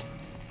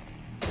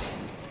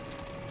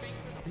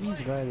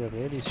 These guys are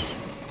really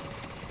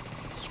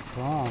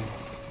strong.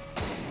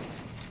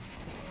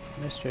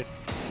 Missed it.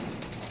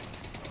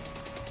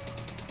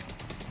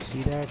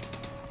 See that?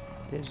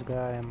 This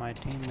guy and my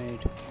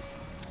teammate.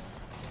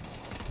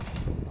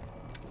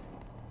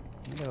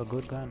 They have a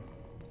good gun.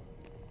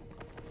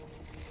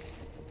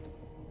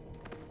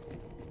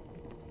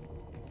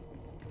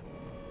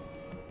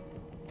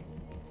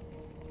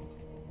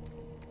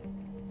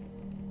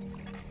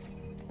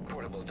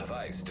 Stronghold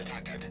device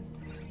detected.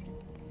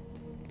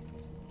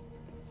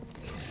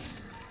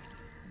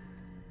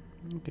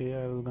 Okay,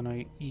 I will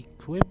gonna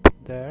equip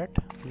that.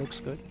 Looks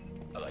good.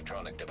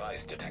 Electronic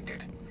device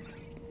detected.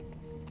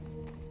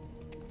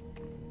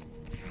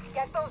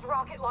 Get those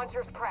rocket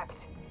launchers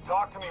prepped.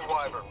 Talk to me,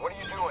 Wyvern. What are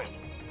you doing?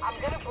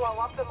 I'm gonna blow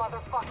up the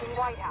motherfucking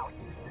White House.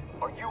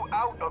 Are you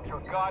out of your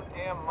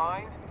goddamn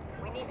mind?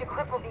 We need to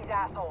cripple these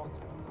assholes,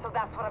 so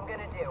that's what I'm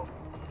gonna do.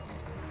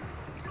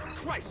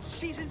 Christ,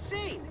 she's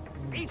insane!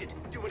 Agent,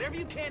 do whatever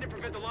you can to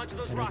prevent the launch of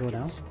those Can I rockets. go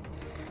down?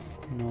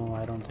 No,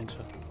 I don't think so.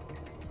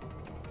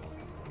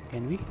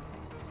 Can we?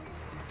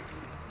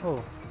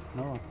 Oh,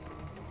 no.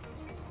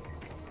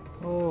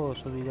 Oh,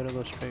 so we gotta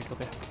go straight,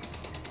 okay.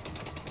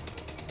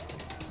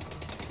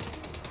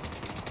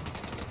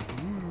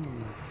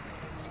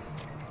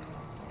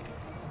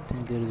 I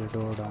think there is a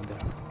door down there.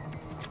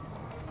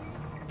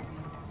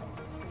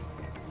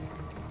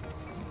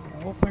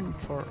 Open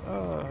for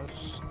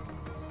us.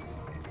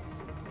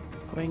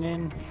 Going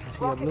in. I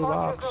see a blue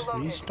box.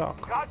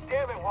 Restock. God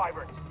damn it,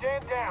 Wyvern.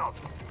 Stand down.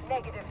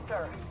 Negative,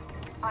 sir.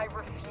 I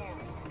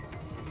refuse.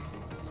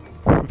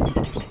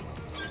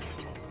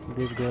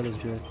 This girl is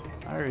good.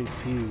 I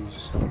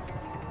refuse.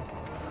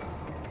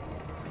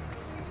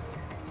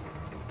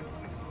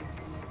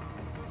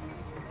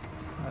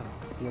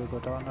 You'll go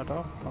down the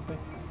top? Okay.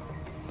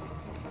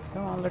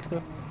 Come on, let's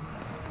go.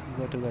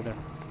 Go together.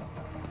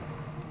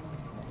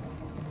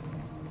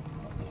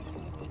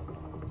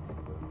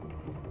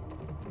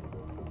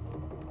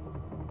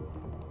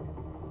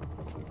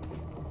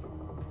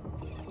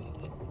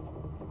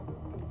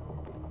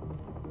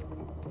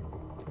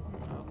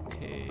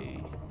 Okay.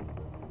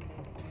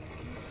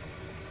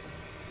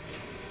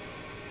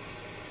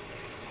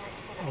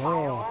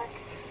 Oh,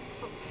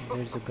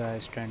 there's a guy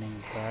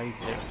standing right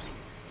there.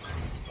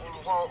 You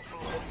won't be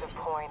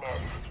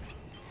disappointed.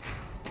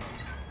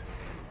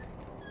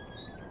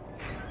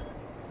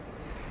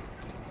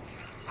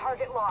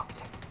 Target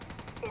locked.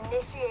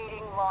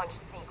 Initiating launch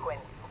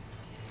sequence.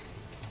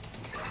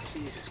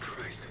 Jesus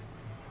Christ.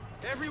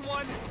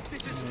 Everyone,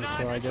 this is So not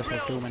I a just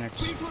have drill. 2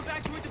 minutes. We need to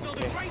evacuate the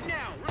building Okay. right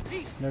now.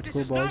 Repeat. Let's this go,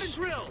 is not a boys.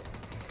 drill.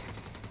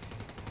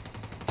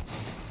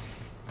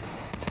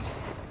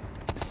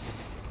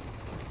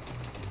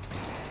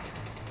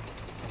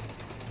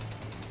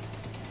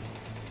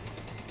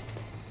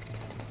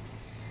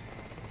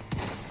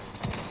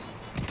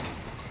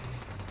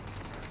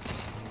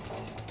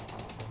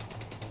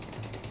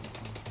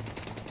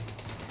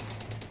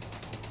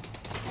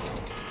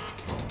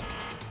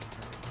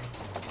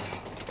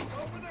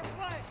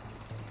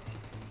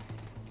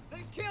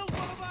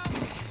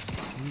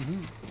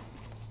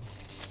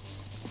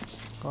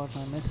 Got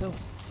my missile.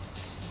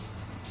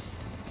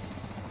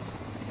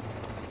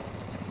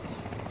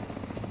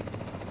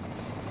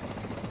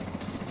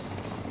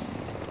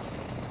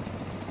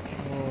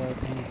 Oh, I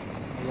think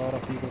a lot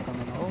of people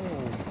coming. Oh,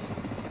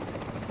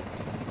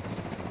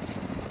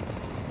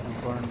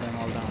 gonna burn them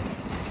all down.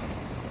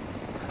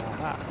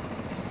 Haha.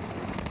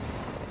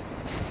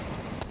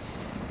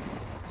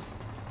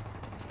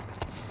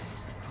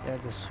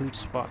 That's a sweet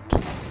spot.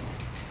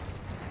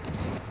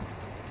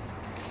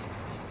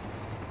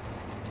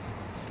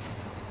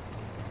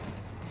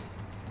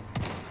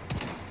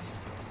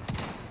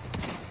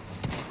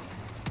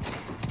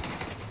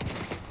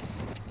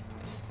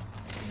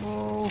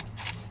 Whoa.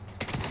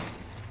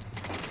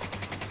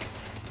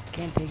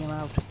 Can't take him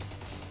out.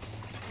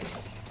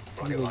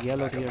 Rocket The launch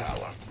yellow backup here.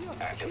 power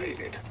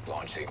activated.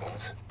 Launch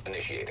sequence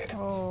initiated.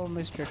 Oh,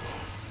 mister.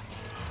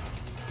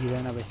 He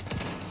ran away.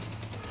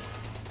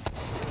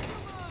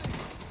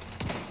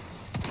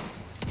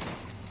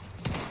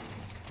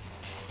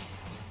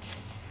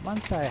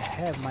 Once I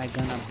have my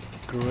gun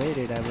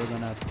upgraded, I will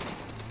gonna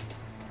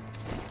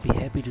be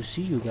happy to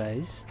see you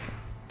guys.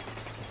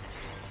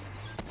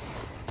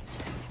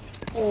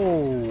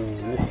 Oh,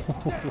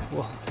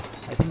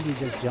 I think he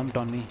just jumped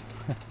on me.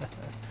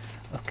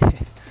 Okay,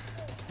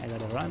 I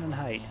gotta run and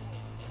hide.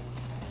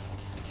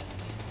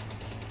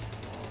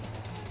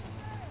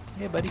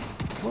 Hey, buddy.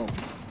 Whoa,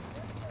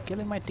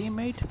 killing my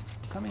teammate.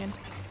 Come in.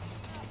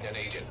 An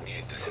agent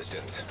needs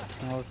assistance.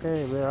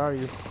 Okay, where are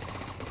you?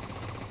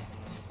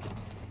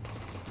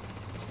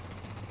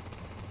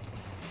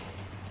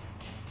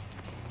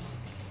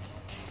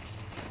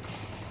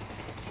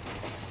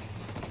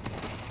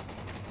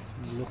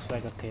 Looks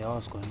like a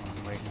chaos going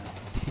on right now.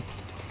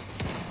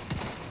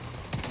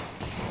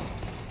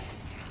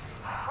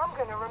 I'm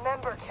gonna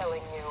remember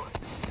killing you.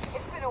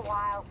 It's been a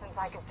while since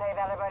I could say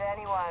that about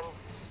anyone.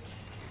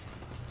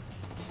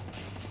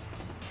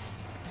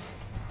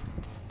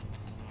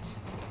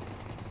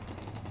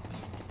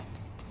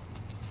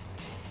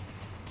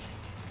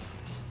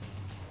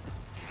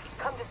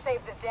 Come to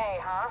save the day,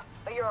 huh?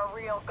 But you're a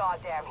real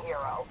goddamn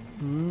hero.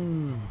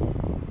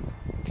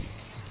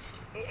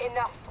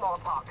 Enough small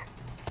talk.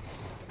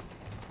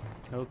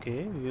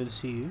 Okay, we will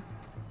see you.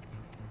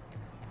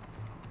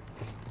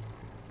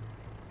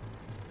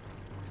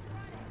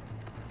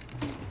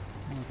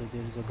 Okay,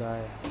 there is a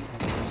guy.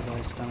 Okay, this guy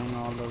is coming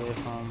all the way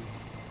from.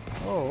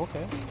 Oh,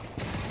 okay.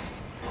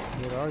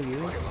 Where are you?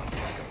 Rocket launch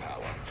backup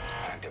power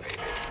activated.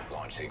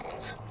 Launch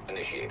sequence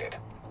initiated.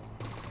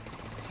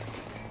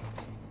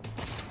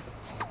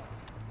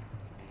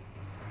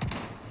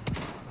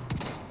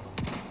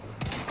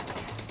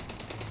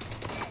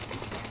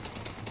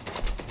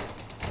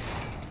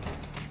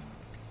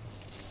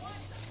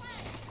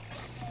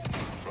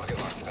 Rocket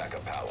launch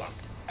backup power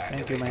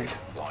Thank you, man.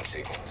 activated. Launch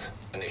sequence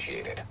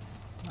initiated.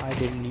 I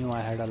didn't knew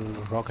I had a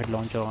rocket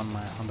launcher on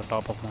the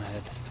top of my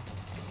head.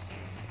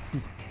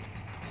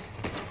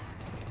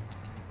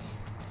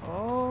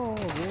 Oh,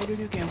 where did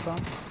you came from?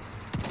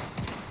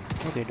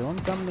 Okay,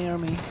 don't come near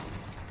me.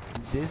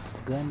 This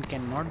gun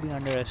cannot be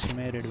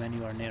underestimated when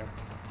you are near.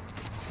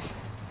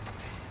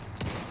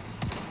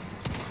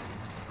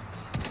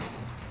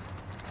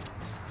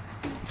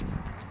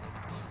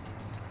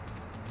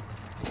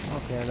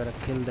 Okay, I gotta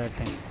kill that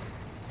thing.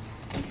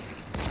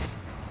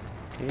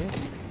 Okay.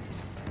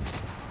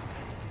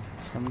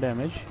 Some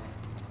damage.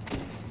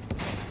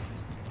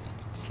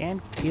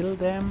 Can't kill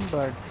them,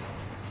 but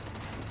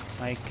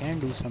I can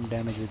do some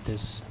damage with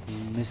this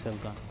missile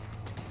gun.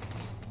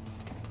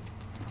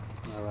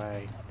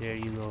 Alright, there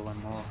you go,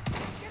 one more.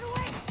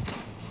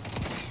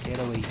 Get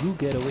away, you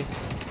get away.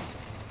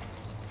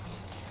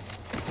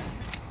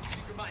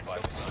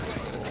 Vital signs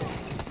identified.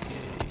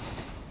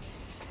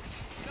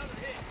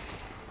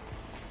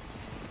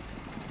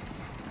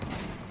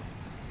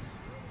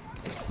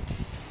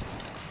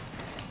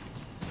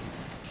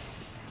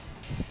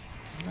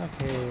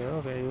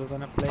 Okay, you're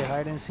gonna play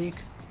hide and seek?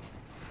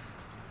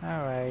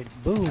 Alright,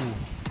 boom!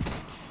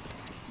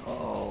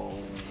 Oh!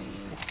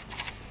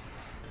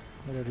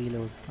 Gotta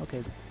reload.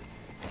 Okay.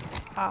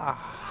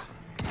 Ah!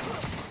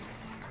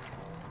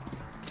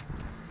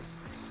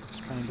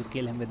 Just trying to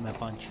kill him with my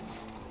punch.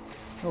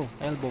 Oh,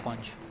 elbow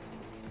punch.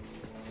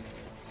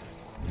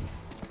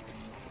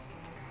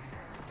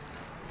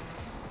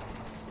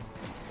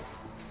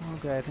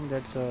 Okay, I think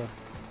that's a...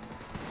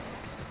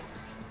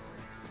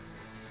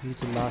 He's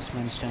the last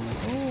man standing.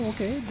 Oh,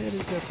 okay, there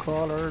is a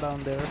crawler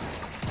down there.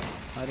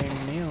 I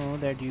didn't know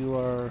that you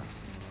are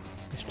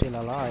still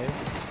alive.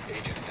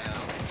 Agent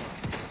down.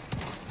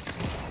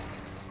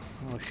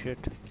 Oh shit.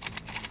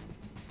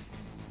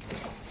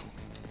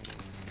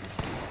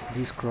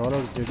 These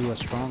crawlers, they do a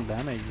strong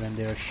damage when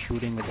they are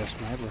shooting with a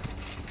sniper.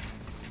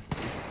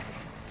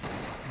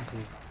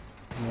 Okay,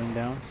 going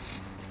down.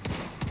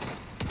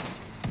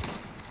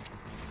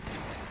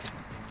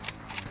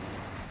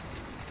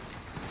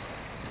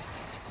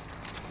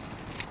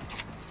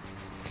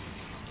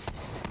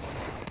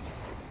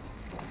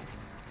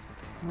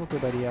 Okay,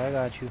 buddy, I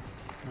got you.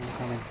 I'm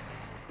coming.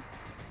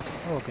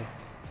 Okay.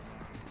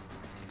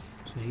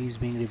 So he's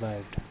being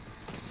revived.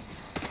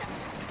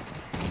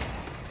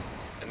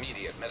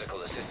 Immediate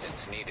medical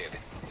assistance needed.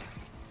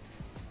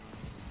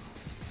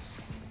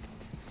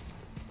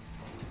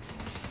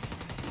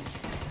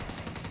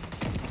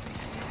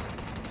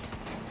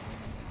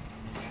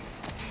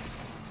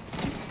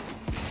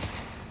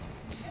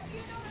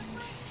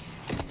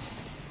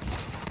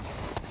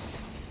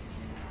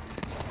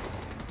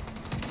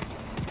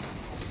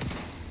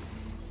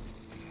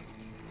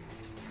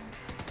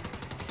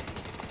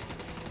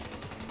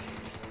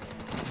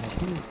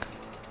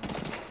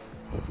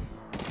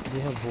 They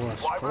have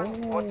voice.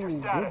 Wyvern, what's your Oh,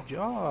 status? good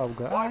job,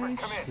 guys. Wyvern,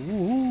 come in.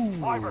 Ooh,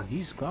 Wyvern.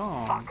 he's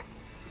gone. Fuck.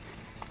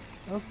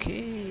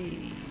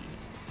 Okay,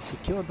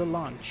 secure the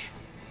launch.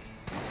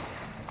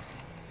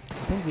 I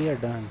think we are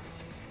done.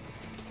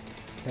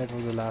 That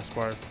was the last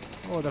part.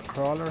 Oh, the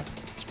crawler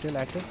still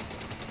active.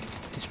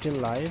 It's still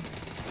live.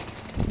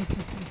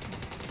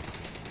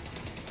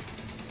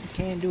 You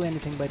can't do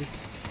anything, buddy.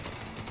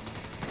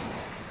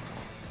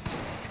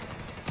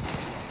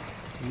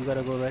 You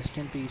gotta go rest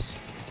in peace.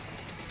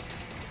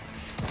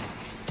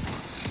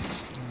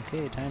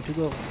 Okay, time to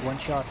go. One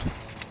shot.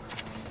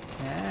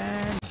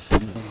 And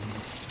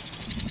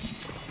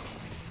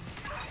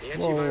The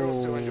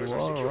antiviral cylinders are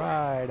whoa, secure.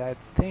 alright, I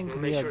think We'll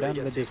we make are sure they done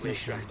get with this safely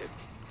mission. extracted.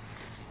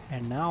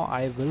 And now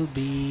I will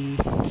be...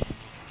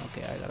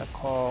 Okay, I gotta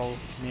call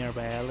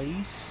nearby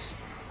alleys.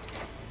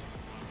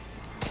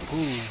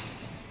 Ooh.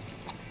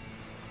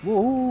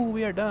 Woohoo,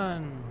 we are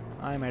done!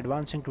 I'm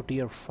advancing to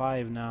tier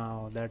 5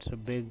 now. That's a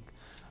big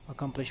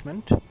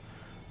accomplishment. The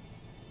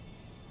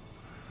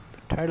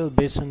Tidal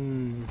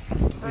Basin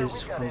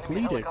is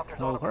completed.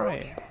 Oh,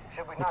 hooray!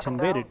 It's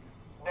invaded.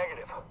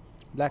 Negative.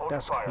 Black Open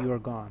Tusk, fire. you are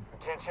gone.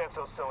 We can't chance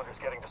those cylinders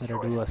getting Better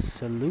destroyed. do a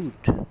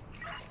salute.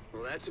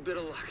 Well, that's a bit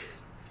of luck.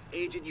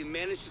 Agent, you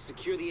managed to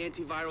secure the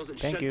antivirals and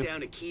Thank shut you.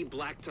 down a key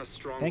Black Tusk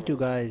stronghold. Thank you,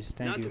 guys.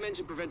 Thank Not you. to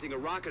mention preventing a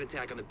rocket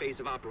attack on the base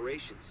of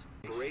operations.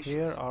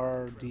 Here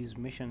are these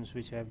missions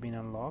which have been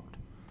unlocked.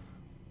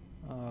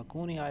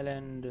 Coney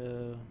Island,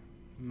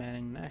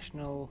 Manning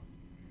National.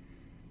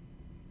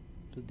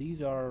 So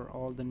these are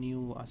all the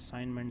new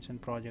assignments and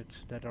projects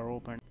that are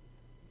open.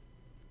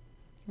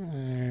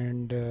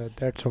 And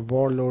that's a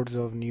Warlords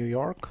of New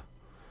York.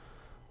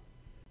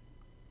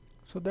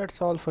 So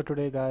that's all for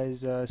today,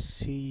 guys.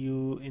 See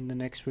you in the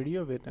next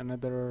video with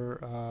another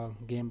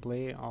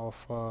gameplay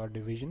of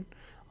Division.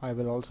 I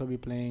will also be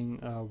playing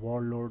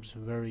Warlords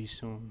very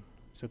soon.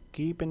 So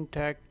keep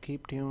intact,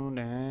 keep tuned,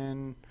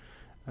 and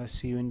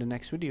see you in the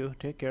next video.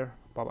 Take care.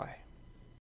 Bye bye.